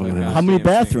windows in the See, motherfucking like, house. How many Damn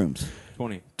thing. bathrooms?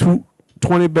 20.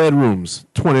 20 bedrooms,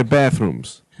 20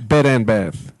 bathrooms, bed and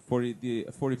bath. 40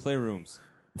 playrooms.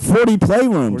 40 40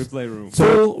 playrooms. playrooms.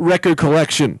 Full record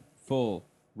collection. Full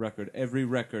record. Every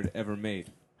record ever made.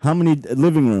 How many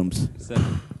living rooms?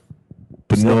 7.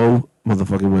 But no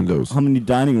motherfucking windows. How many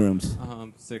dining rooms?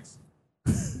 6.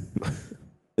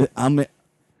 How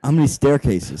many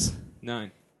staircases?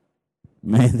 9.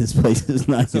 Man, this place is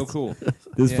nice. So cool.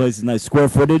 This Yeah. place is nice. Square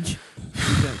footage?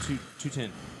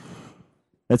 210.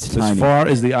 That's As tiny. far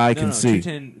as the eye can No, see.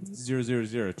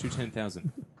 210,000.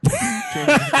 210,000.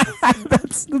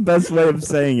 That's the best way of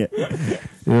saying it.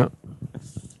 Yeah.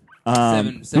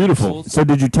 Seven beautiful. souls. So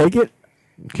did you take it?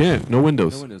 Can't. No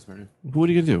windows. No windows, Vernon. What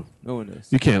are you going to do? No windows.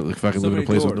 You can't fucking So live in a many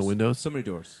place doors. with no windows. So many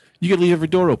doors. You can leave every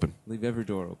door open. Leave every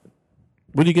door open.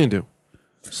 What are you going to do?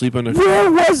 Sleep under...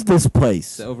 Where was this place?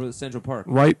 So over at Central Park.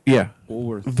 Right? Yeah.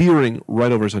 Woolworth. Veering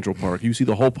right over Central Park. You see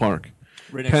the whole park.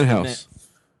 Right next to the Penthouse. Met.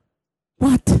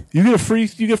 What? You get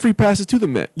free passes to the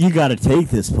Met. You got to take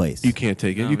this place. You can't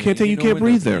take it. No, You can't take. You no can't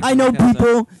breathe windows. there. I know Outside.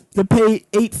 people that pay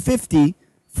 $850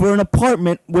 for an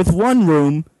apartment with one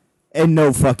room and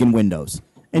no fucking windows.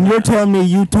 And you're telling me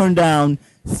you turned down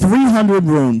 300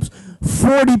 rooms,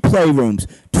 40 playrooms,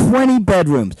 20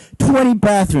 bedrooms, 20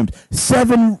 bathrooms,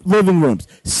 7 living rooms,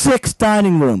 6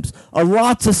 dining rooms,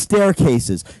 lots of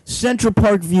staircases, Central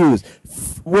Park views,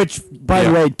 which, by the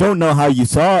Yeah. way, don't know how you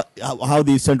saw how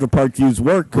these Central Park views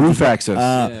work. Roof access.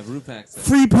 Yeah, roof access.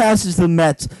 Free passes to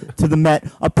the Met,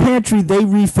 a pantry they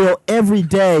refill every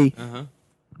day Uh-huh.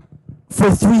 for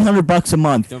 $300 a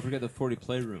month. Don't forget the 40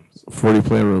 playrooms. 40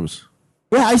 playrooms.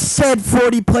 Yeah, I said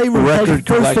 40 playrooms. That's the Record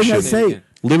first thing I collection. say.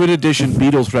 Limited edition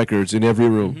Beatles records in every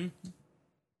room.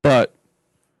 But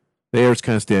the air's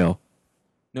kind of stale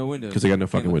No windows. because they got no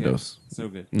Can't fucking look at it. windows. So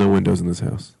good. No windows in this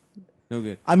house. No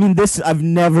good. I mean, this, I've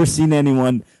never seen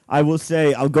anyone, I will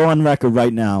say, I'll go on record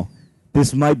right now,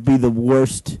 this might be the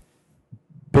worst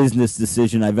business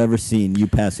decision I've ever seen, you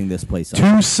passing this place up.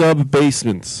 2 sub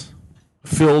basements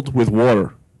filled with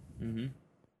water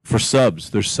for subs.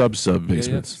 There's sub Yeah,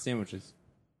 basements. sandwiches.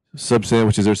 Sub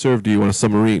sandwiches are served to you on a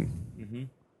submarine.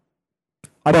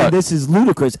 I mean, but- this is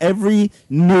ludicrous. Every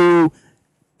new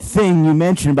thing you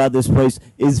mention about this place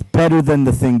is better than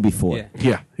the thing before.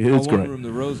 Yeah. Yeah, Oh, it's one great. room,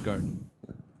 the Rose Garden.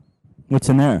 What's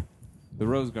in there? The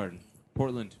Rose Garden,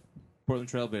 Portland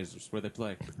Trailblazers, where they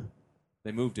play.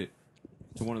 They moved it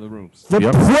to one of the rooms. The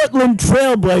Yep. Portland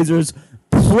Trailblazers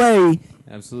play.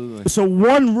 Absolutely. So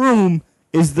one room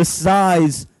is the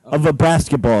size of a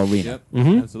basketball arena. Yep.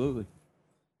 Mhm. Absolutely.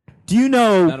 Do you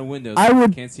know? Not a window. I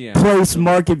would Can't see out. place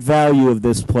market value of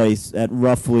this place at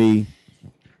roughly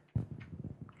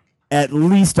at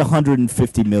least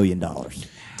 $150 million.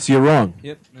 So you're wrong.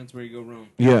 Yep. That's where you go wrong.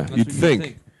 Yeah, That's you'd what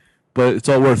think. But it's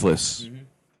all worthless Mhm.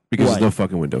 because Why? there's no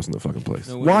fucking windows in the fucking place.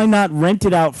 No Why windows. not rent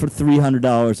it out for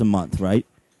 $300 a month, right?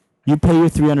 You pay your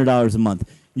 $300 a month.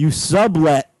 You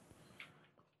sublet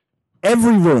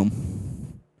every room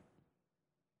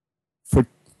for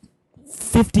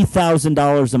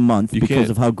 $50,000 a month You because can't.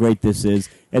 of how great this is,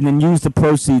 and then use the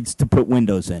proceeds to put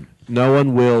windows in. No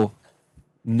one will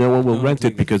No, rent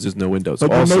take it it. because there's no windows.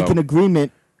 But Also, you make an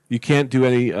agreement. you can't do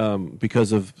any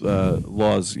because of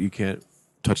laws. You can't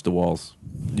touch the walls.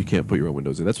 You can't put your own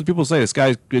windows in. That's what people say. This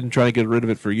guy's been trying to get rid of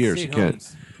it for years. State You can't.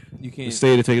 homes. You can't. The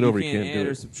state to take it over. You You can't can't add do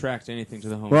or it. subtract anything to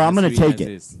the home. Well, I'm It has gonna to be take as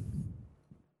it. is.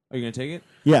 Are you gonna take it?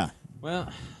 Yeah. Well,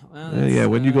 Yeah,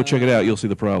 when you go check it out, you'll see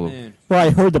the problem. Man. Well, I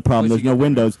heard the problem. Once There's you no get there.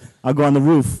 windows. I'll go on the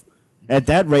roof. At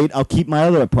that rate, I'll keep my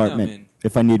other apartment man.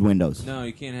 if I need windows. No,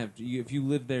 you can't have. If you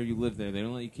live there, you live there. They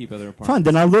don't let you keep other apartments. Fine,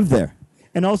 then I live there.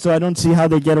 And also, I don't see how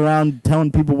they get around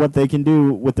telling people what they can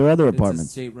do with their other It's a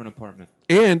apartments. state-run apartment.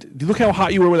 And look how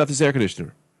hot you were without this air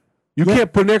conditioner. You Yeah.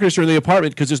 can't put an air conditioner in the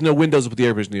apartment because there's no windows to put the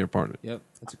air conditioner in the apartment. Yep,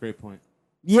 that's a great point.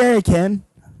 Yeah, I can.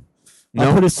 No,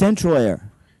 I'll put a central air.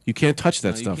 you can't touch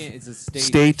that No, you stuff. can't. It's a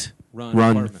State-run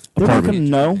run apartment. They're not Apartment. going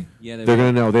to know. Yeah, They're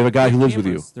gonna know. They have a guy who lives with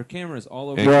you. There are cameras all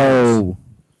over. And the Whoa.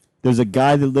 There's a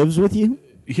guy that lives with you?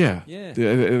 Yeah. Yeah.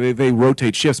 They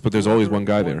rotate shifts, but there's always one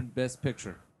guy there. Best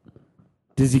Picture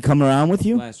Does he come around with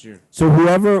you? last year. So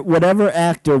whatever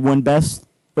actor won best,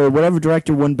 or whatever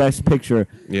director won best picture,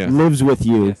 Yeah. lives with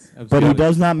you. Yes, But he absolutely.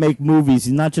 does not make movies.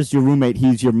 He's not just your roommate.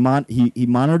 He's your he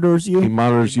monitors you. He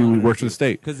monitors you. He works for the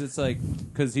state. Because it's like,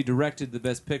 because he directed the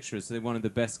best pictures, so they wanted the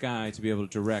best guy to be able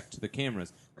to direct the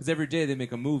cameras. Because every day they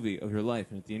make a movie of your life,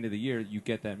 and at the end of the year, you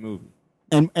get that movie.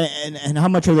 And how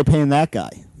much are they paying that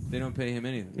guy? They don't pay him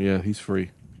anything. Yeah, he's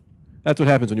free. That's what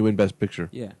happens when you win Best Picture.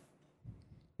 Yeah.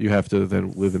 You have to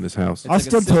then live in this house. It's I'll like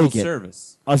still a civil take it.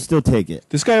 service. I'll still take it.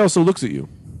 This guy also looks at you.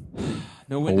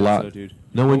 No A windows, lot. though, dude.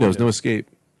 No windows, no escape.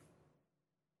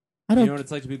 I You don't know what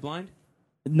it's like to be blind?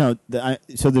 no.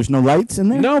 So there's no lights in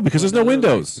there. No, because there's no There are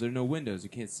windows. lights, There are no windows. You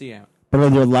can't see out. But are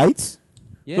there lights?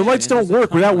 Yeah, The lights man, don't there's a work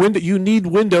ton without of window. You need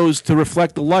windows to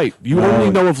reflect the light. You No.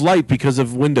 only know of light because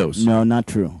of windows. No, not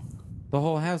true. The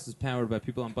whole house is powered by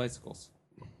people on bicycles.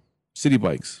 City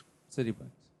bikes. City bikes.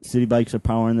 City bikes are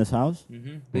powering this house.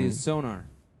 Mm-hmm. They use sonar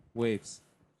waves.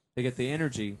 They get the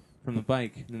energy from the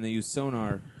bike, and then they use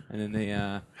sonar, and then they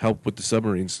Help with the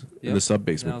submarines in Yep. the sub that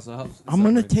basement. also helps. the I'm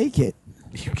gonna submarine. take it.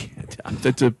 You can't.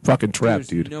 That's a fucking trap, There's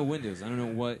dude. no windows. I don't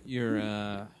know what you're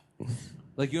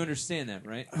like. You understand that,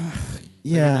 right?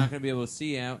 You're Yeah. not gonna be able to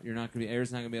see out. You're not gonna be.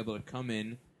 Air's not gonna be able to come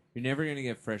in. You're never gonna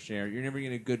get fresh air. You're never gonna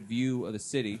get a good view of the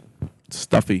city.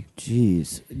 Stuffy.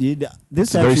 Jeez. This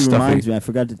It's very actually reminds stuffy. me. I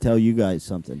forgot to tell you guys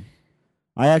something.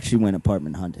 I actually went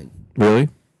apartment hunting. Really?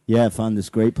 Yeah, I found this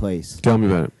great place. Tell me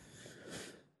about it.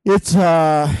 It's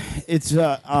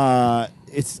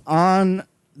on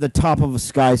the top of a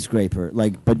skyscraper,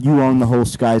 but you own the whole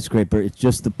skyscraper. It's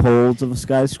just the poles of a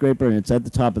skyscraper, and it's at the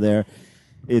top of there.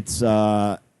 It's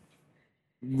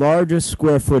largest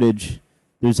square footage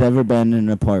there's ever been in an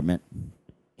apartment.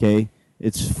 Okay,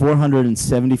 it's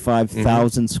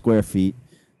 475,000 square feet.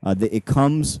 It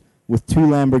comes with 2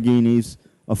 Lamborghinis,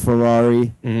 a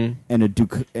Ferrari,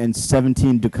 Mm-hmm. and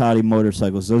 17 Ducati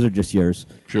motorcycles. Those are just yours.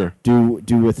 Sure. Do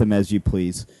with them as you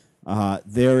please.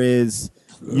 There is,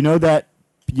 you know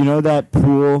that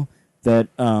pool that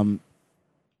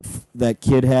that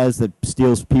kid has that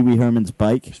steals Pee Wee Herman's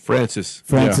bike. Francis's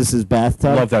Francis's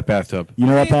bathtub. Love that bathtub. You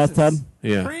know that Francis. bathtub?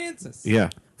 Yeah. Francis. Yeah.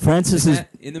 Is Francis's that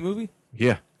in the movie?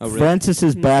 Yeah. Oh, really?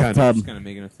 Francis's Just bathtub. kind of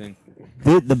making a thing.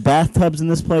 The bathtubs in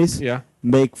this place Yeah.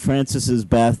 make Francis's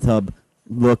bathtub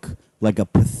look like a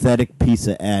pathetic piece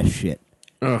of ass shit.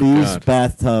 Oh, These God.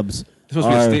 bathtubs It's supposed to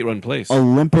be a are state-run place.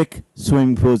 Olympic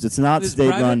swimming pools. It's not Is it state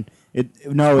private? run. It's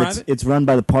private? it's run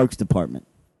by the Parks Department.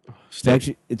 State.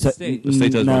 Actually, it's a, State. The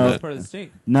state does no, run It's that. part of the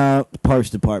state. No, Parks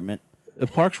Department. The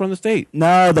parks run the state.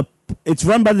 No, it's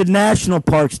run by the National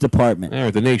Parks Department.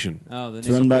 There, the nation. Oh, the It's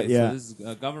run by- so yeah. this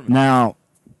is government. Now,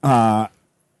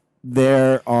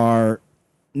 there are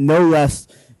no less.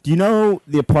 Do you know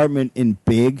the apartment in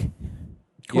Big?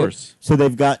 Of course. So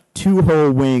they've got 2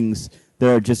 whole wings that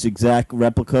are just exact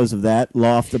replicas of that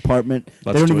loft apartment.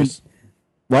 Lots they of don't toys. even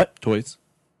what? Toys.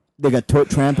 They got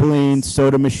trampolines,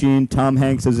 soda machine. Tom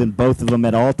Hanks is in both of them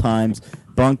at all times.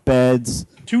 Bunk beds.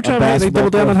 Two a Tom Hanks. They basketball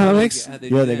doubled down on court. Tom Hanks.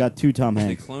 Yeah, they got two Tom They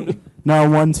Hanks. cloned him. No,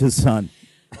 one's his son,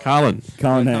 Colin.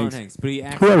 Colin Colin Hanks. But he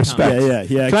acts Who I like respect. Tom. Yeah,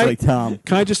 he acts Can I- like Tom.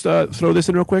 Can I just throw this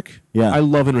in real quick? Yeah. I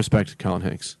love and respect Colin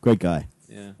Hanks. Great guy.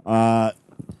 Yeah.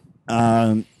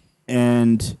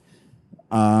 And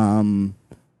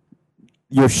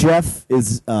your chef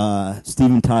is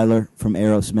Steven Tyler from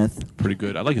Aerosmith. Pretty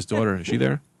good. I like his daughter. Is she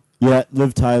there? Yeah,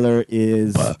 Liv Tyler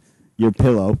is your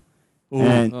pillow.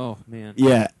 And Oh man.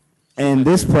 yeah, and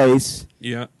this place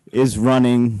Yeah. is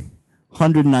running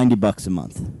 $190 a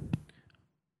month.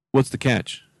 What's the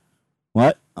catch?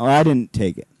 What? Oh, I didn't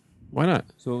take it. Why not?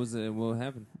 So what was it? What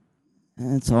happened?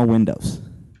 It's all windows.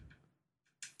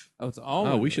 Oh, it's all.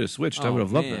 Oh, we should have switched. I would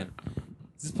have loved that.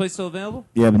 Is this place still available?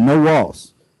 Yeah, but no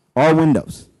walls. All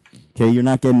windows. Okay, you're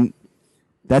not getting.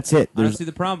 That's it. I don't There's see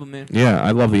the problem, man. Yeah,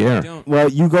 I love the I air. don't. well,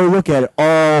 you go look at it.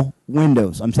 All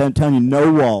windows. I'm telling you,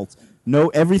 no walls. No,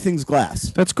 everything's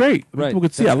glass. That's great. Right. People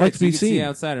could see. That's I like right, to so you be can see seen.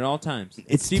 outside at all times.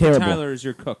 It's Steven terrible. Tyler is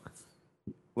your cook.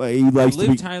 Well, he likes to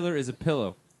Liv be. Tyler is a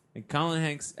pillow, and Colin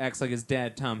Hanks acts like his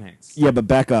dad, Tom Hanks. Yeah, but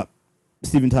back up.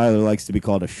 Steven Tyler likes to be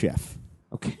called a chef.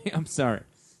 Okay, I'm sorry.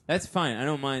 That's fine. I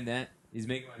don't mind that. He's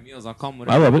making my meals. I'll call him I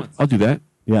whatever love he it. wants. I'll do that.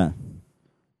 Yeah,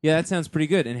 Yeah, that sounds pretty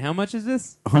good. And how much is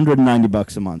this?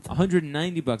 $190 a month.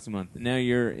 $190 a month. Now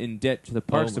you're in debt to the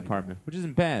Parks my Department, which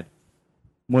isn't bad.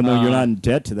 Well, no, you're not in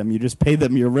debt to them. You just pay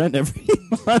them your rent every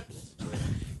month.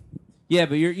 Yeah,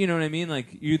 but you know what I mean? Like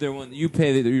you're the one you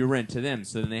pay your rent to them,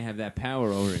 so then they have that power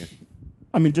over you.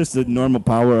 I mean, just the normal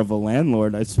power of a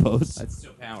landlord, I suppose. That's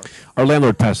still power. Our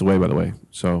landlord passed away, by the way.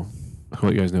 So I'll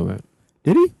let you guys know that.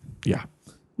 Did he? Yeah.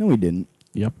 No, he didn't.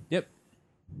 Yep. Yep.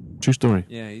 True story.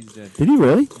 Yeah, he's dead. Did he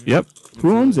really? Yep.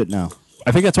 Who owns it now?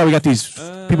 I think that's why we got these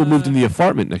people moved in the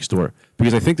apartment next door,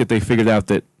 because I think that they figured out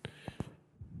that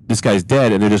this guy's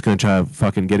dead and they're just going to try to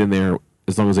fucking get in there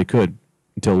as long as they could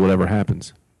until whatever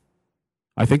happens.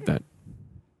 I think that.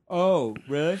 Oh,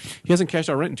 really? He hasn't cashed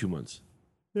our rent in 2 months.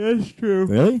 That's true.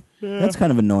 Really? That's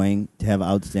kind of annoying to have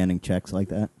outstanding checks like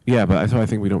that. Yeah, but I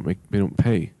think we don't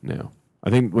pay now. I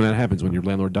think when that happens, when your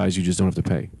landlord dies, you just don't have to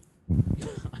pay.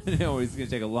 I know he's going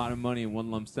to take a lot of money in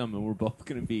one lump sum, and we're both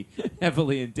going to be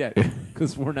heavily in debt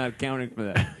because we're not accounting for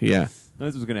that. Yeah.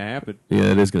 That's what's going to happen. Yeah,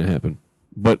 that is going to happen.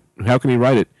 But how can he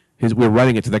write it? We're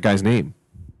writing it to that guy's name.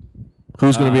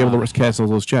 Who's going to be able to cancel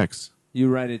those checks? You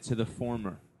write it to the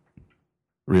former.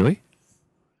 Really?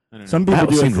 I don't know. Some people That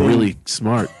do a seems thing. really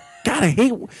smart. God, I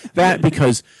hate that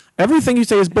because everything you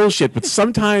say is bullshit, but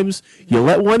sometimes you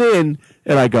let one in,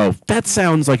 and I go, that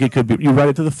sounds like it could be. You write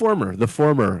it to the former. The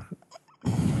former.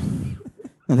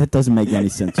 No, that doesn't make any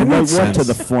sense. It You write makes what to sense.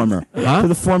 the former? Huh? To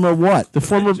the former what? The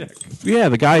former. Yeah,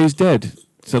 the guy who's dead.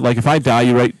 So, like, if I die,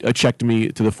 you write a check to me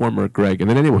to the former Greg, and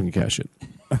then anyone can cash it.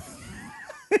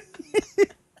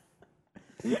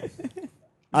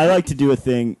 I like to do a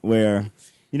thing where,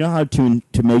 you know how to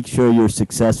make sure you're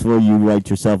successful, you write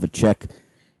yourself a check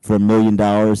for $1 million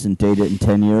and date it in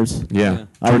 10 years? Yeah.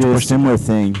 I George do a Bush did similar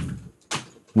thing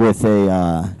with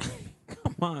a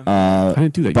Come on. I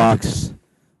didn't do that. You did box,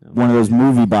 one of those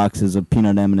movie boxes of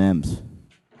peanut M&Ms.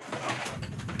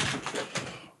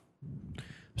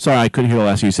 Sorry, I couldn't hear the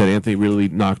last. You said Anthony really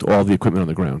knocked all the equipment on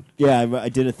the ground. Yeah, I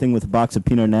did a thing with a box of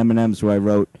peanut M&Ms where I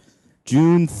wrote,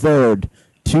 June 3rd,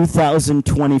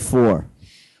 2024.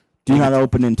 Do not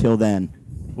open until then.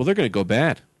 Well, they're going to go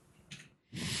bad.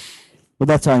 Well,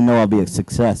 that's how I know I'll be a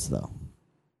success, though.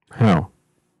 How?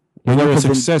 When you're a Because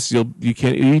in- success, you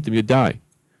can't eat them. You die.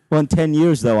 Well, in 10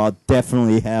 years, though, I'll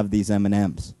definitely have these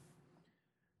M&Ms.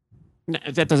 No,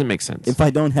 that doesn't make sense. If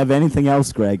I don't have anything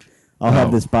else, Greg, I'll have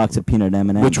Oh. this box of peanut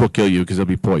M&Ms. Which will kill you because it'll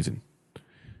be poison.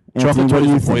 Anthony, Chocolate what do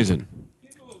you toys are think? poison.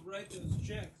 People write those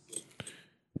checks.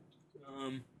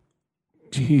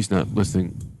 He's not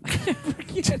listening.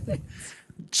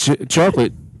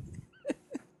 Chocolate.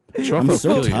 I'm Chocolate. so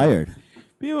will kill you. tired.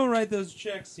 People write those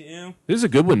checks, you know? This is a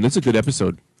good one. This is a good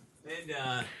episode. And,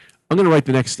 I'm going to write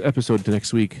the next episode to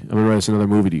next week. I'm going to write us another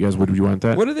movie. Do you guys, would you want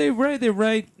that? what do they write? They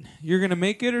write, you're going to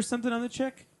make it or something on the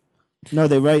check? No,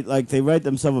 they write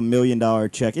themselves $1 million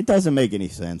check. It doesn't make any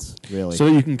sense, really. So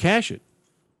that you can cash it.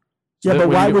 yeah, that but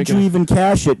way why you would can you make even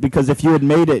cash it? Because if you had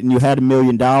made it and you had $1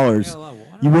 million,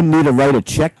 you wouldn't need to write a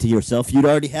check to yourself. You'd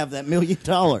already have that $1 million.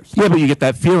 Yeah, but you get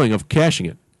that feeling of cashing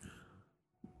it.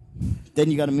 Then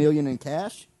you got $1 million in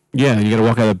cash. Yeah, and you got to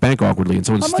walk out of the bank awkwardly and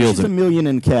someone How much steals is it. $1 million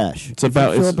in cash? It's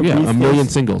about, it's, yeah, a million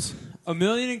singles. $1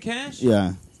 million in cash?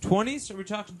 Yeah, 20s? Are we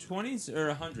talking 20s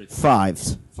or 100s?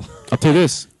 fives. I'll tell you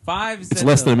this. Fives? It's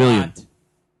less than $1 million. lot.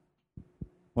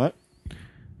 What?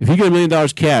 If you get $1 million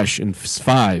cash in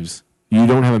fives, you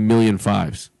don't have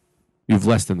 1,000,005s. You have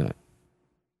less than that.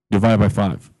 Divide by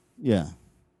 5. Yeah.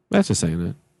 That's just saying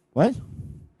that. What?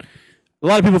 A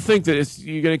lot of people think that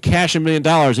you're going to cash $1 million,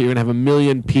 that you're going to have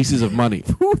 1,000,000 pieces of money.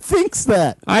 Who thinks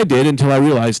that? I did until I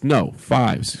realized, no,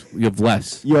 5s. You have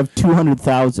less. You have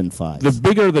 200,000 fives. The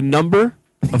bigger the number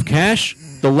of cash,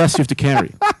 the less you have to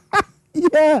carry.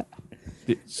 Yeah.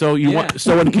 So Yeah.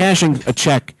 so when cashing a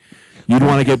check, you'd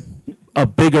want to get a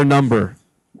bigger number,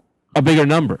 so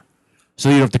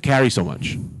you don't have to carry so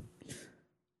much.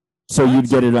 So you'd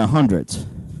get it in hundreds.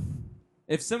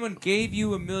 If someone gave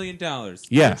you $1 million,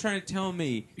 Yeah. you're trying to tell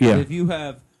me Yeah.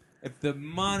 that if the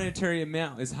monetary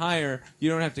amount is higher, you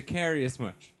don't have to carry as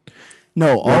much.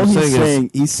 No, What all I'm he's saying is- saying,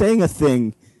 he's saying a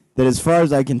thing that, as far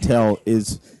as I can tell,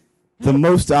 is the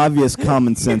most obvious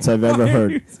common sense I've ever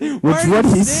heard. Why are what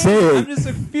you he's saying. I'm just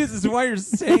confused as to why you're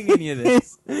saying any of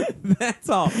this. That's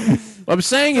all. What I'm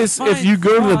saying is, Fine if you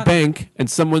go to the thought. bank and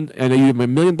you have $1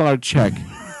 million check,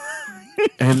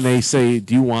 and they say,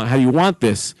 how do you want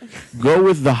this? Go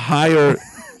with the higher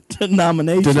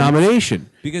denomination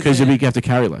Because you then- have to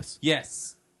carry less.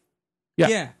 Yes. Yeah.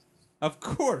 Yeah. Of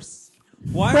course.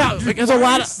 Why? Well, would you- because why a are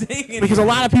lot you of saying anything? because a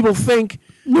lot of people think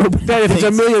that if it's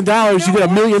 $1 million, you get No,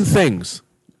 $1 million things.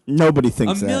 Nobody a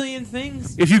thinks that. million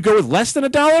things. If you go with less than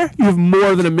 $1, you have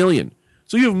more than $1 million.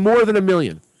 So you have more than $1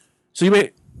 million. So you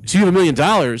have $1 million,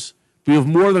 but you have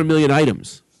more than $1 million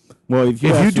items. Well, if you,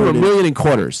 If you ask do for $1 it million in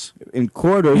quarters, in you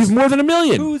quarters, have more than $1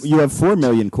 million. Who's? you have 4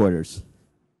 million quarters.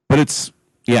 But it's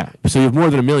so you have more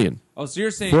than $1 million. Oh, so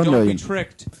you're saying 4 don't million. be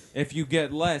tricked if you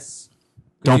get less.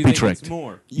 'cause Don't you be think tricked. It's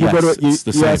more. You Yes, go to it's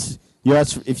the same. you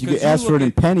ask if you 'Cause you ask for look it in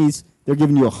at- pennies, they're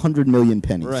giving you 100 million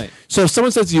pennies. Right. So if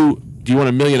someone says to you, "Do you want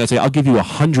 $1 million?" I say, "I'll give you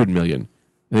 100 million," and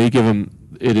then you give them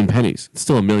it in pennies. It's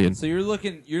still $1 million. So you're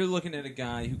looking at a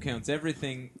guy who counts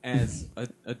everything as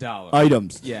a dollar.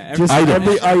 Items. Yeah. Just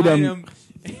every item.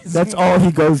 is That's more. all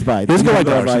he goes by. He doesn't go by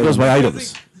Number of dollars. He goes by He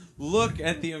items. doesn't look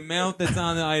at the amount that's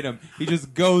on the item. He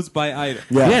just goes by item.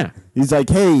 Yeah. Yeah. He's like,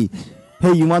 hey,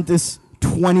 you want this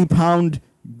 20-pound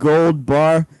gold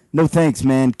bar? No thanks,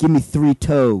 man. Give me 3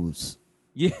 toes.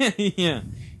 Yeah.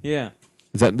 Yeah.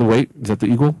 Is that the weight? Is that the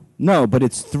equal? No, but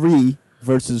it's 3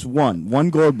 versus 1. 1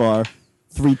 gold bar,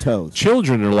 3 toes.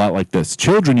 Children are a lot like this.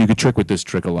 Children, you could trick with this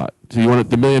trick a lot. So you want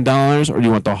the $1 million, or do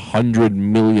you want the 100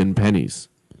 million pennies?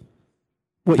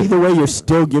 Well, either way, you're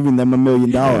still giving them $1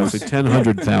 million. So 10,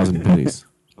 100,000 pennies.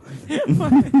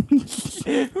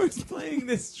 Who's playing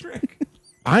this trick?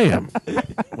 I am.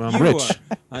 Well, I'm You rich.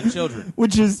 are on children.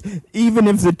 Which is, even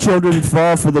if the children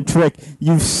fall for the trick,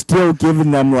 you've still given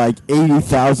them like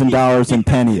 $80,000 in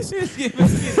pennies. He's giving me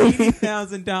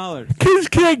 $80,000. Kids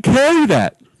can't carry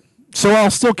that. So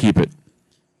I'll still keep it.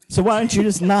 So why don't you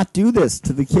just not do this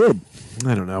to the kid?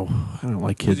 I don't know. I don't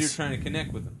like Because you're kids. trying to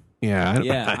connect with them. Yeah.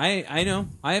 Yeah, I know.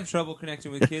 I have trouble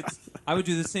connecting with kids. I would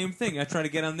do the same thing. I try to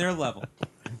get on their level.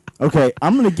 Okay,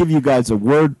 I'm going to give you guys a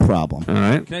word problem. All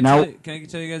right. Can I, Now- can I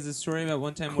tell you guys a story about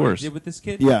one time what I course. did with this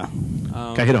kid? Yeah. Can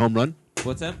I hit a home run?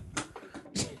 What's that?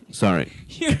 Sorry.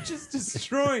 You're just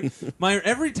destroying my.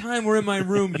 Every time we're in my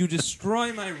room, you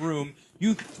destroy my room.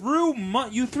 You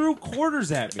threw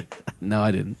quarters at me. No,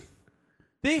 I didn't.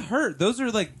 They hurt. Those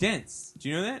are like dents. Do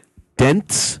you know that?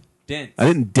 Dents? Dents. I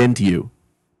didn't dent you.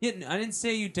 Yeah, I didn't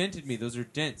say you dented me. Those are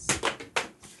dents.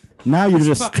 Now you're This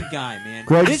just fucking guy, man.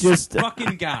 Greg's this just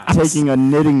fucking guy. taking a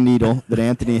knitting needle that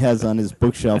Anthony has on his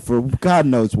bookshelf for God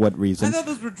knows what I reason. thought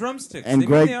those were drumsticks. And Maybe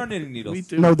Greg- they are knitting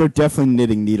needles. No, they're definitely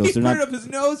knitting needles. He They're put it not. up his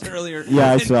nose earlier. Yeah,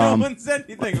 I and saw no him. one said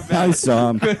anything about I it. saw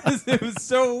him. Because it was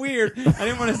so weird. I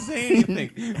didn't want to say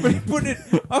anything. But he put it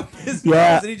up his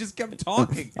Yeah. nose and he just kept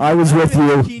talking. I was with didn't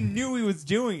you. think he knew he was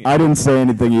doing it. I didn't say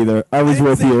anything either. I was didn't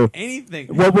with say you. anything.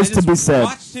 What was I just to be said?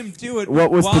 watched him do it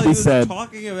What was while to he be was said?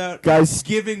 talking about Guys,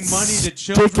 giving money to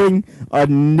children. sticking a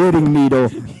knitting needle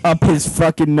up his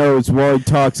fucking nose while he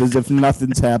talks as if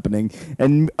nothing's happening,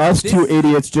 and us two This-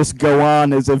 idiots just go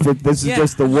on as if this is Yeah,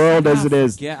 just the world as it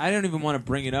is. Yeah, I don't even want to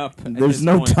bring it up. at There's this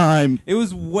no point. time. It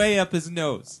was way up his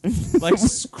nose, like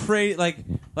crazy,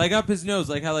 like up his nose,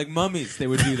 like how like mummies they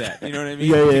would do that. You know what I mean?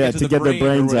 Yeah, to the get their brain or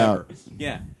brains whatever. out.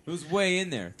 Yeah, it was way in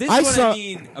there. This I is what saw- I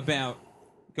mean about.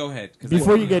 Go ahead. 'cause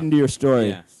Before I- you get into your story,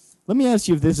 Yeah. let me ask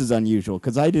you if this is unusual,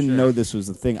 because I didn't Sure. know this was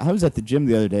a thing. I was at the gym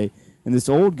the other day, and this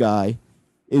old guy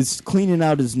is cleaning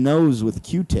out his nose with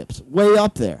Q-tips, way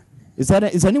up there. Is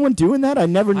anyone doing that? I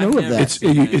never knew of never- that.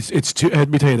 It's too. Let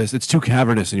me tell you this. It's too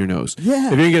cavernous in your nose. Yeah.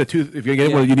 If you're gonna get a tooth, if you're gonna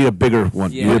get Yeah. one, you need a bigger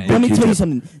one. Yeah, You need a yeah. big Let me tell you Q-tip.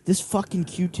 something. This fucking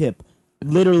Q-tip,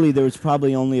 literally, there was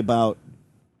probably only about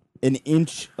an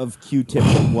inch of Q-tip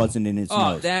that wasn't in his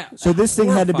Oh, nose. that So this thing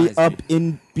had to be horrifies up me.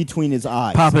 in between his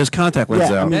eyes. Popping his contact lens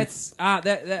Yeah, I out. mean- That's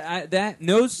that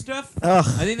nose stuff. Ugh.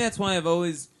 I think that's why I've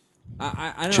always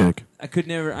I don't Check.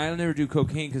 I'll never do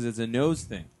cocaine because it's a nose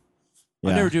thing.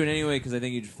 I'll Yeah. never do it anyway because I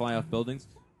think you just fly off buildings.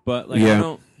 But like Yeah. I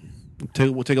don't.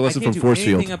 We'll take a I lesson can't from do Force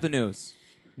anything Field. up the nose.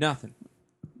 Nothing.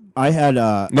 I had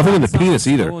Nothing in the Stop. penis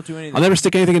I either. won't do anything. I'll never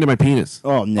stick anything into my penis.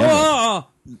 oh never. Oh,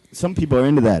 Some people are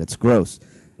into that. It's gross.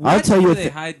 I'll what? tell you. Do a they thi-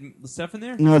 hide stuff in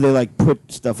there? no, they like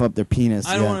put stuff up their penis.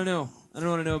 I don't yeah. want to know. I don't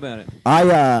want to know about it.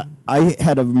 I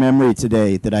had a memory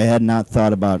today that I had not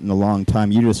thought about in a long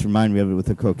time. You just reminded me of it with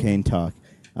the cocaine talk.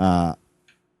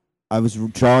 I was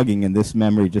jogging and this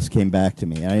memory just came back to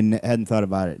me. I hadn't thought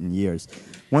about it in years.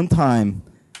 One time,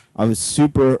 I was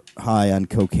super high on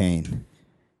cocaine,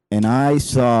 and I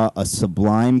saw a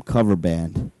Sublime cover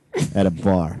band at a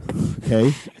bar.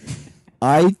 Okay,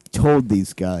 I told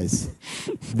these guys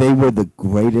they were the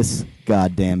greatest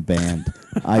goddamn band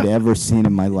I'd ever seen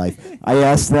in my life. I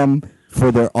asked them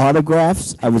for their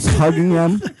autographs. I was hugging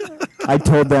them. I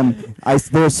told them,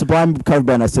 they're a Sublime cover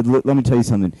band. I said, let me tell you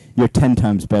something. You're 10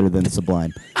 times better than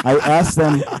Sublime. I asked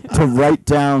them to write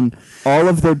down all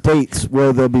of their dates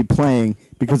where they'll be playing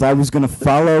because I was going to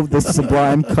follow this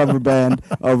Sublime cover band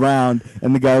around.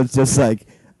 And the guy was just like,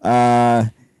 yeah,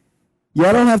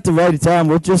 I don't have to write it down.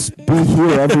 We'll just be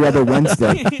here every other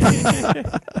Wednesday.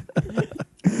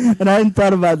 And I hadn't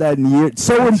thought about that in years.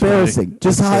 So embarrassing.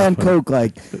 Just That's high so on funny. coke,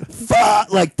 like,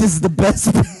 fuck, like, this is the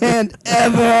best band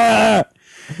ever.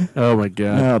 Oh my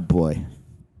god. Oh, boy.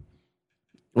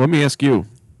 Let me ask you.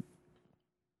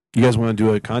 You guys want to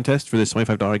do a contest for this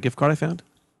 $25 gift card I found?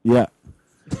 Yeah.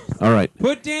 All right.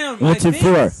 Put down. What's my it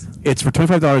for? things. It's for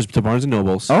 $25 to Barnes and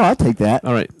Nobles. Oh, I'll take that.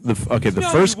 All right. The No,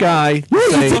 first you won't. guy Yeah,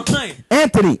 say, it's Fine.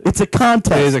 Anthony, it's a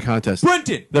contest. it is a contest.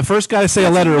 Brenton. The first guy to say a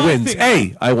That's letter my wins. thing.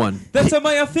 Hey, I won. That's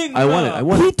my thing. I won it. I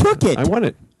won He it. took it. I won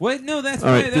it. What? No, that's All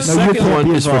right. my, The that's No, you second can't one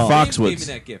be is for involved. James gave me Foxwoods.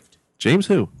 that gift. James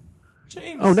who?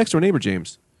 James. Oh, next door neighbor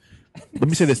James. Let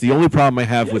me say this. The only problem I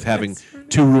have with having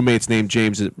two roommates named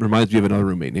James, it reminds me of another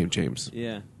roommate named James.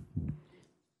 Yeah.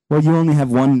 Well, you only have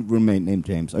one roommate named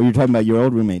James. Oh, you're talking about your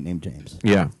old roommate named James.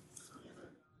 Yeah.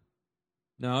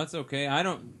 No, it's okay. I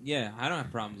don't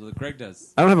have problems with it. Greg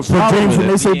does. I don't have a So problem James, with when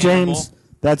they it. say The animal. James,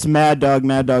 that's Mad Dog.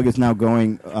 Mad Dog is now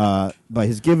going by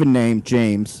his given name,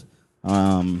 James.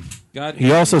 God.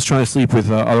 He also is trying to sleep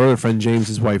with our other friend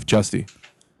James's wife, Justy.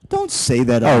 Don't say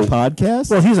that on Oh. a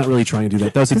podcast. Well, he's not really trying to do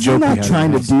that. That was a 'Cause joke. I'm we not had in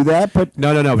trying the to house. do that, but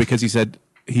No, because he said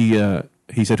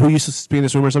he said, who used to be in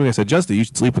this room or something? I said, Justy, you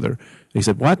should sleep with her. And he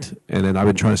said, what? And then I've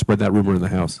been trying to spread that rumor in the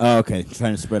house. oh, okay,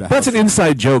 trying to spread out. That's an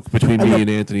inside joke between I me know- and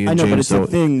Anthony and I know, James. but it's so a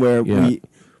thing where yeah. we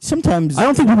sometimes. I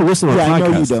don't think people listen to Yeah, our I know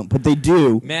you podcast. don't, but they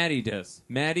do. Maddie does.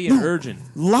 Maddie and Urgent.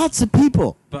 Lots of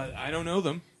people. But I don't know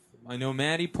them. I know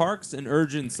Maddie Parks and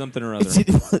Urgent something or other.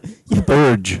 Yeah, but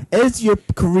Urge. as your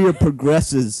career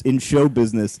progresses in show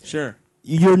business, Sure.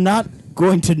 you're not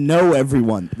going to know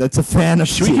everyone that's a fan of.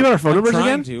 Should we give out our phone I'm numbers trying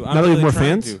again? to. Now I'm that we have really more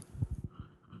trying fans? to.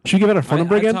 Should we give out our phone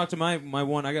number I again? talk to my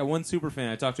one. I got one super fan.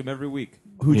 I talk to him every week.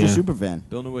 Who's your Yeah. super fan?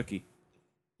 Bill Nowicki.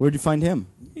 Where'd you find him?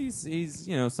 He's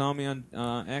saw me on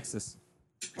Axis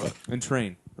and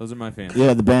Train. Those are my fans.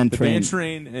 Yeah, the band The Train. band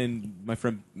Train and my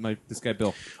friend, this guy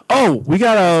Bill. Oh, we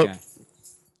got This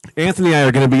a. guy. Anthony and I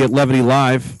are going to be at Levity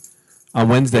Live on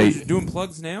Wednesday. You're doing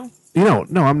plugs now? No,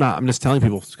 I'm not. I'm just telling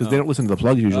people because they Oh. don't listen to the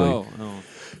plug usually. Oh.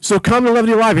 So come to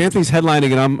Levity Live. Anthony's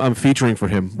headlining, and I'm featuring for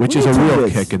him, which is a What is real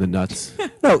this? kick in the nuts.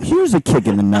 No, here's a kick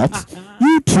in the nuts.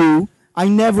 You two, I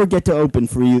never get to open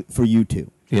for you two.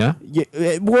 Yeah.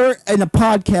 We're in a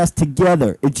podcast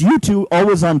together. It's you two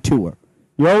always on tour.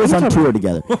 You're always on tour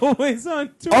together. Always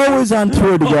on tour. Always on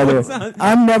tour together. Always on-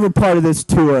 I'm never part of this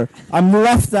tour. I'm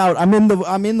left out. I'm in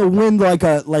the wind like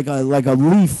a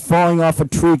leaf falling off a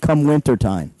tree come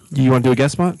wintertime. You want to do a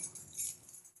guest spot?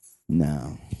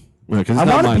 No. Because I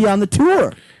want to be on the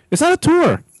tour. It's not a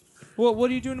tour. Well,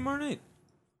 what are you doing tomorrow night?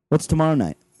 What's tomorrow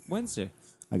night? Wednesday.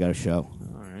 I got a show.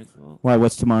 All right. Well, Why?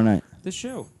 What's tomorrow night? the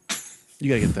show. You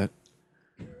gotta get that.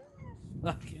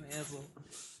 Fucking asshole.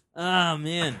 Ah,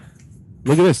 man.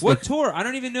 Look at this. What Look, tour? I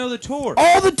don't even know the tour.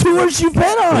 All the tours you've been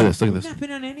look at on. this. Look at I've this. not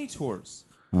been on any tours.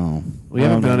 Oh, We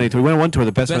haven't been on any tour. We went on one tour,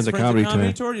 the Best, Best Friends of Comedy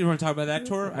today. tour? You want to talk about that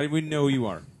tour? I wouldn't know who you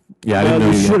are. Yeah, I Well, didn't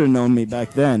know you you. should Yet. have known me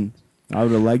back then. I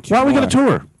would have liked you. Why don't we more. get a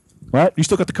tour? What? You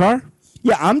still got the car?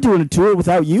 Yeah, I'm doing a tour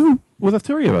without you. With the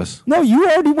three of us. No, you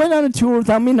already went on a tour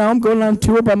without me. Now I'm going on a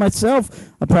tour by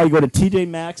myself. I'll probably go to TJ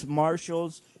Maxx,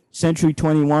 Marshalls, Century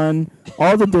 21,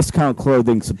 all the discount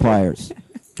clothing suppliers.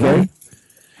 Okay?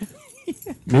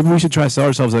 Maybe we should try to sell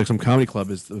ourselves like some comedy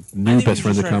club is the I new think Best we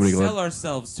Friends should of try Comedy to Club. sell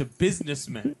ourselves to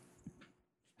businessmen.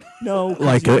 No, 'cause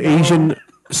like you an know- Asian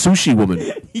sushi woman.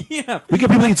 Yeah. We get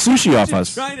people eat sushi off to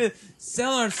us. try to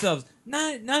sell ourselves,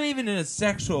 not even in a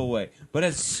sexual way, but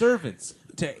as servants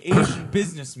to Asian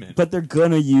businessmen. But they're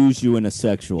gonna use you in a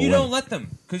sexual You way. don't let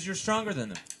them, because you're stronger than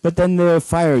them. But then they'll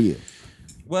fire you.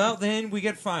 Well, then we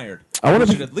get fired. I wanna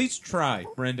We be- should at least try,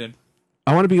 Brendan.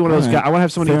 I want to be one of those All right. guys. I want to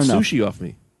have somebody Fair eat enough. sushi off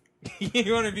me.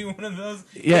 You want to be one of those?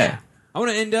 Yeah. I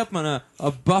want to end up on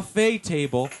a buffet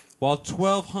table while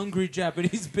 12 hungry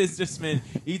Japanese businessmen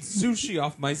eat sushi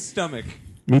off my stomach.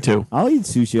 Me too. I'll eat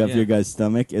sushi off Yeah. your guy's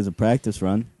stomach as a practice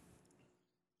run.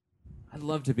 I'd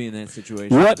love to be in that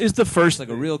situation. What is the It's first? like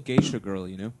a real geisha girl,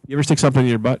 you know? You ever stick something in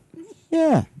your butt?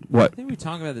 Yeah, What? I think we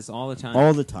talk about this all the time.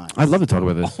 all the time. I'd love to talk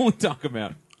about this. All we talk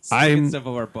about. I'm- Sticking stuff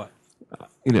up our butt.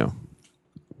 You know,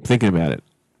 thinking about it.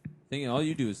 All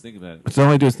you do is think about it. That's all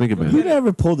I do is think about You it.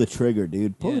 never pull the trigger,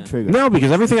 dude. Pull Yeah. the trigger. No,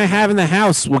 because everything I have in the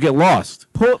house will get lost.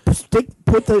 Put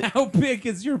the How big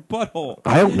is your butthole?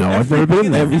 I don't know. I've never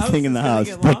been there. everything in the house.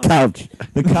 is The gonna get couch.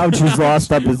 The couch is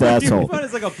lost up his Your asshole. butt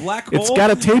is like a black hole. It's got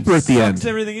a taper at the Sucks end.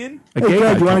 everything in. A Hey, gay Greg,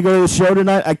 guy you want to couch. go to the show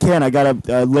tonight? I can. I got a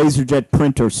LaserJet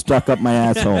printer stuck up my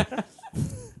asshole.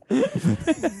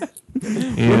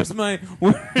 Yeah. Where's my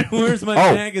Where's my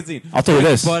Oh, magazine? I'll tell you My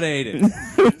this. Butt ate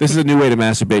it. This is a new way to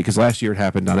masturbate because last year it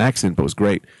happened on accident, but it was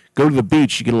great. Go to the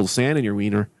beach, you get a little sand in your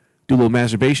wiener, do a little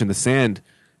masturbation. The sand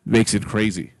makes it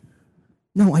crazy.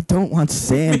 No, I don't want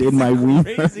sand in my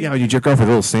wiener. Crazy. Yeah, when you jerk off with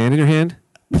a little sand in your hand.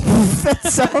 That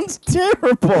sounds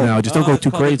terrible. No, just don't go it's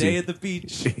too called A Day crazy. at the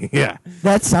beach. Yeah.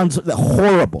 That sounds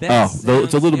horrible. That Oh, though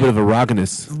it's a little bit of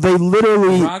erogenous. They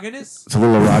literally, Erogenous? It's a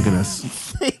little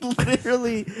erogenous. they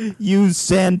literally use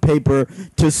sandpaper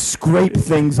to scrape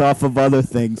things off of other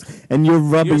things, and you're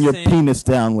rubbing You're your saying- penis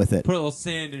down with it. Put a little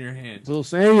sand in your hand. A little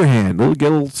sand in your hand.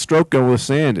 Get a little stroke going with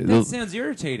sand. That sounds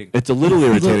irritating. It's a little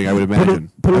irritating, I would Put a,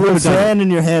 imagine. put a I've little never done it. sand in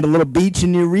your hand, a little beach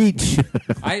in your reach.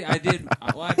 I did.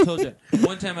 Well, I told you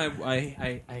one time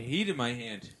I heated my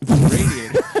hand.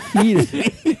 Radiator.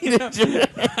 You know,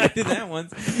 I did that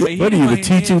once. I heated are you, my the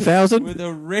T2000? hand with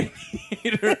a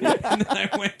radiator, and then I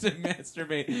went to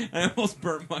masturbate. And I almost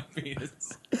burnt my penis.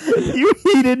 You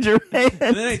heated your And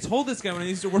hand. then I told this guy when I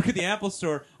used to work at the Apple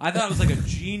Store, I thought it was like a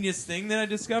genius thing that I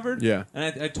discovered. Yeah.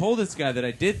 And I told this guy that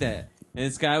I did that, and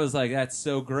this guy was like, "That's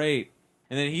so great."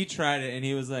 And then he tried it, and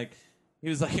he was like,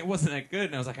 "It wasn't that good."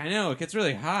 And I was like, "I know, it gets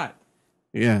really hot."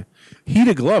 Yeah. Heat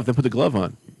a glove, then put the glove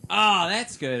on. Oh,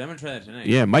 that's good. I'm gonna try that tonight.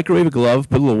 Yeah, microwave a glove,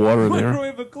 put a little water in there.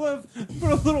 Microwave a glove, put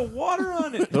a little water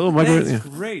on it. Oh, microwave- That's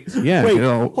yeah. great. Yeah, Wait, you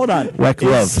know, hold on. wet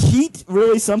glove. Is heat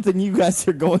really something you guys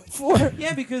are going for?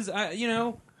 Yeah, because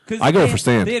because I go for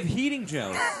sand. They have heating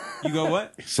gels. You go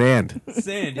what? Sand.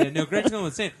 Sand. Yeah, no, Greg's going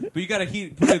with sand. But you gotta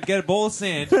get a bowl of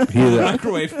sand, Heat it up.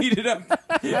 microwave, heat it up,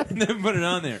 and then put it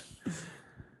on there.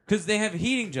 Because they have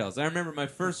heating gels. I remember my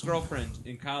first girlfriend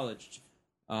in college.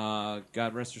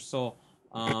 God rest her soul.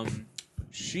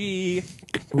 She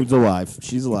Who's alive?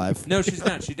 She's alive. no, she's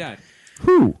not. She died.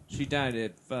 Who? She died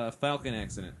at Falcon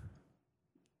accident.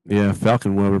 Yeah,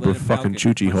 Falcon went over her Landed fucking Falcon,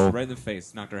 choochie punched hole. right in the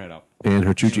face, knocked her head off. And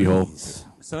her choochie hole.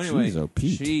 So anyway, Jeez, oh,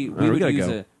 Pete. we All right, we would gotta use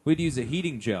go. we'd use a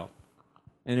heating gel,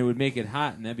 and it would make it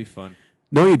hot, and that'd be fun.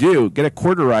 No, you do. Get a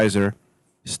quarterizer,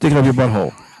 stick it up your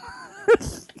butthole.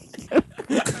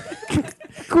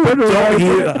 Don't heat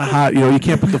it hot. You know, you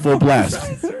can't put the full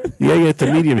blast. You gotta get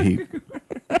the medium heat.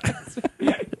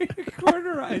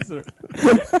 Quarterizer.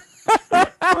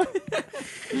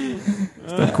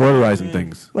 Stop quarterizing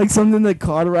things. Like something that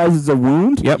cauterizes a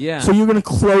wound? Yep. Yeah. So you're going to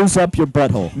close up your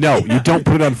butthole. No, you don't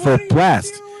put it on full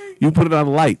blast. You put it on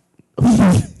light.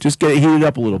 Just get it heated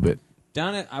up a little bit.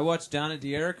 I watched Donna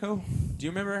D'Errico. Do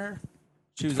you remember her?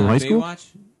 She was From on high school? Baywatch.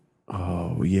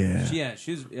 Oh, yeah.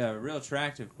 She was real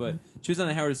attractive, but she was on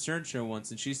the Howard Stern show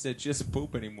once, and she said she doesn't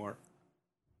poop anymore.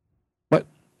 What?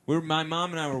 My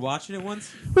mom and I were watching it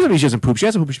once. What does that mean she doesn't poop? She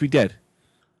hasn't pooped. She'd be dead.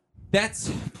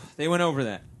 They went over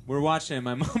that. We're watching it.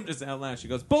 My mom just out loud. She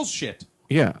goes, "Bullshit."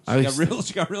 Yeah.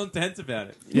 She got real intense about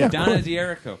it. Yeah, of Donna course.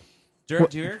 D'Errico.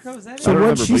 D'Errico, is that it? So don't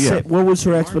what remember, she but yeah. said? What was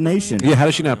her explanation? Yeah, how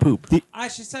does she not poop?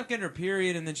 She stopped getting her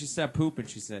period, and then she stopped pooping.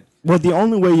 She said, Well, the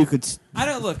only way you could "I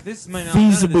don't look. This is my none of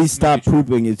this feasibly is stop mutual.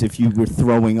 pooping is if you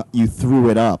threw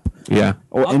it up, Yeah.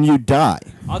 and you die.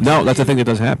 I'll No, tell that's you the thing that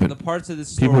does happen. The parts of the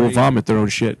story, People will vomit their own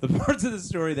shit. the parts of the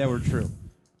story that were true.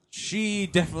 She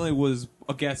definitely was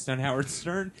a guest on Howard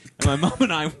Stern, and my mom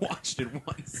and I watched it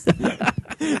once.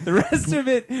 The rest of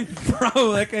it, probably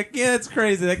like, yeah, that's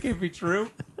crazy. That can't be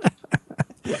true.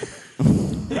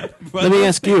 But Let me those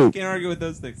ask things, you. Can't argue with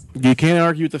those things. You can't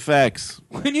argue with the facts.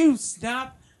 When you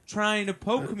stop trying to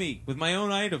poke me with my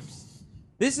own items,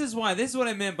 this is what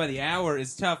I meant by the hour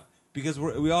is tough. because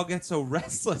we all get so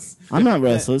restless. I'm not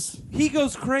restless. He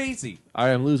goes crazy. I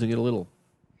am losing it a little.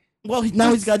 Well,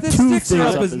 now he's got the two sticks are things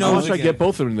up up his his nose. I'll nose. try to again. get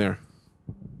both of them there.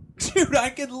 Dude, I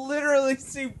could literally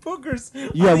see boogers.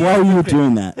 Yeah, on the why end are you of it.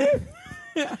 doing that?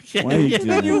 Why are you doing Then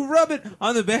that? you rub it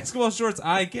on the basketball shorts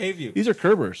I gave you. These are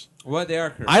Kerbers. What they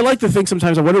are, Kurt. I like to think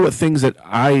sometimes. I wonder what things that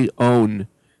I own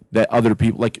that other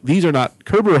people like. These are not.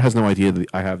 Kerber has no idea that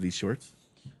I have these shorts.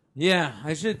 Yeah,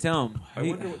 I should tell him. I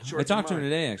wonder what I shorts talked to are him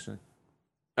mine. today, actually.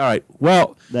 All right.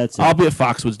 Well, That's it. I'll be at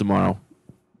Foxwoods tomorrow.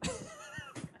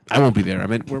 I won't be there. I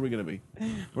mean, where are we going to be?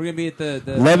 We're gonna be at the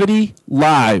Levity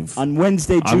Live On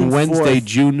Wednesday, June on Wednesday, 4th,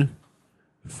 June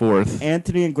 4th.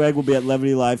 Anthony and Greg will be at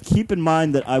Levity Live. Keep in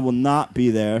mind that I will not be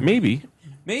there. Maybe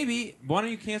Maybe. Why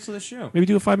don't you cancel the show?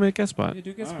 do a 5-minute guest spot. Yeah,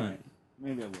 do guess mine.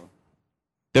 Maybe I will.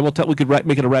 Then we could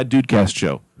make it a Rad Dudecast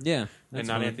show Yeah, that's and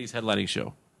not fine. Anthony's headlining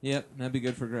show. Yep, that'd be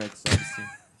good for Greg. Obviously.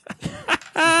 He's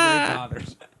very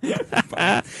bothered.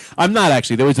 I'm not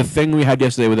actually. There was a thing we had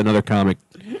yesterday with another comic.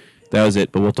 That was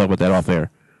it. But we'll talk about that off air.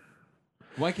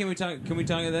 Why can't we talk? Can we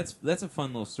talk? That's a fun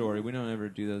little story. We don't ever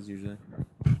do those usually.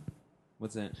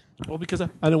 What's that? Well, because I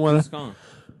don't want Who's to. calling?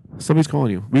 Somebody's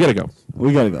calling you. We gotta go.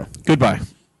 We gotta go. Goodbye.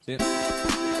 See ya.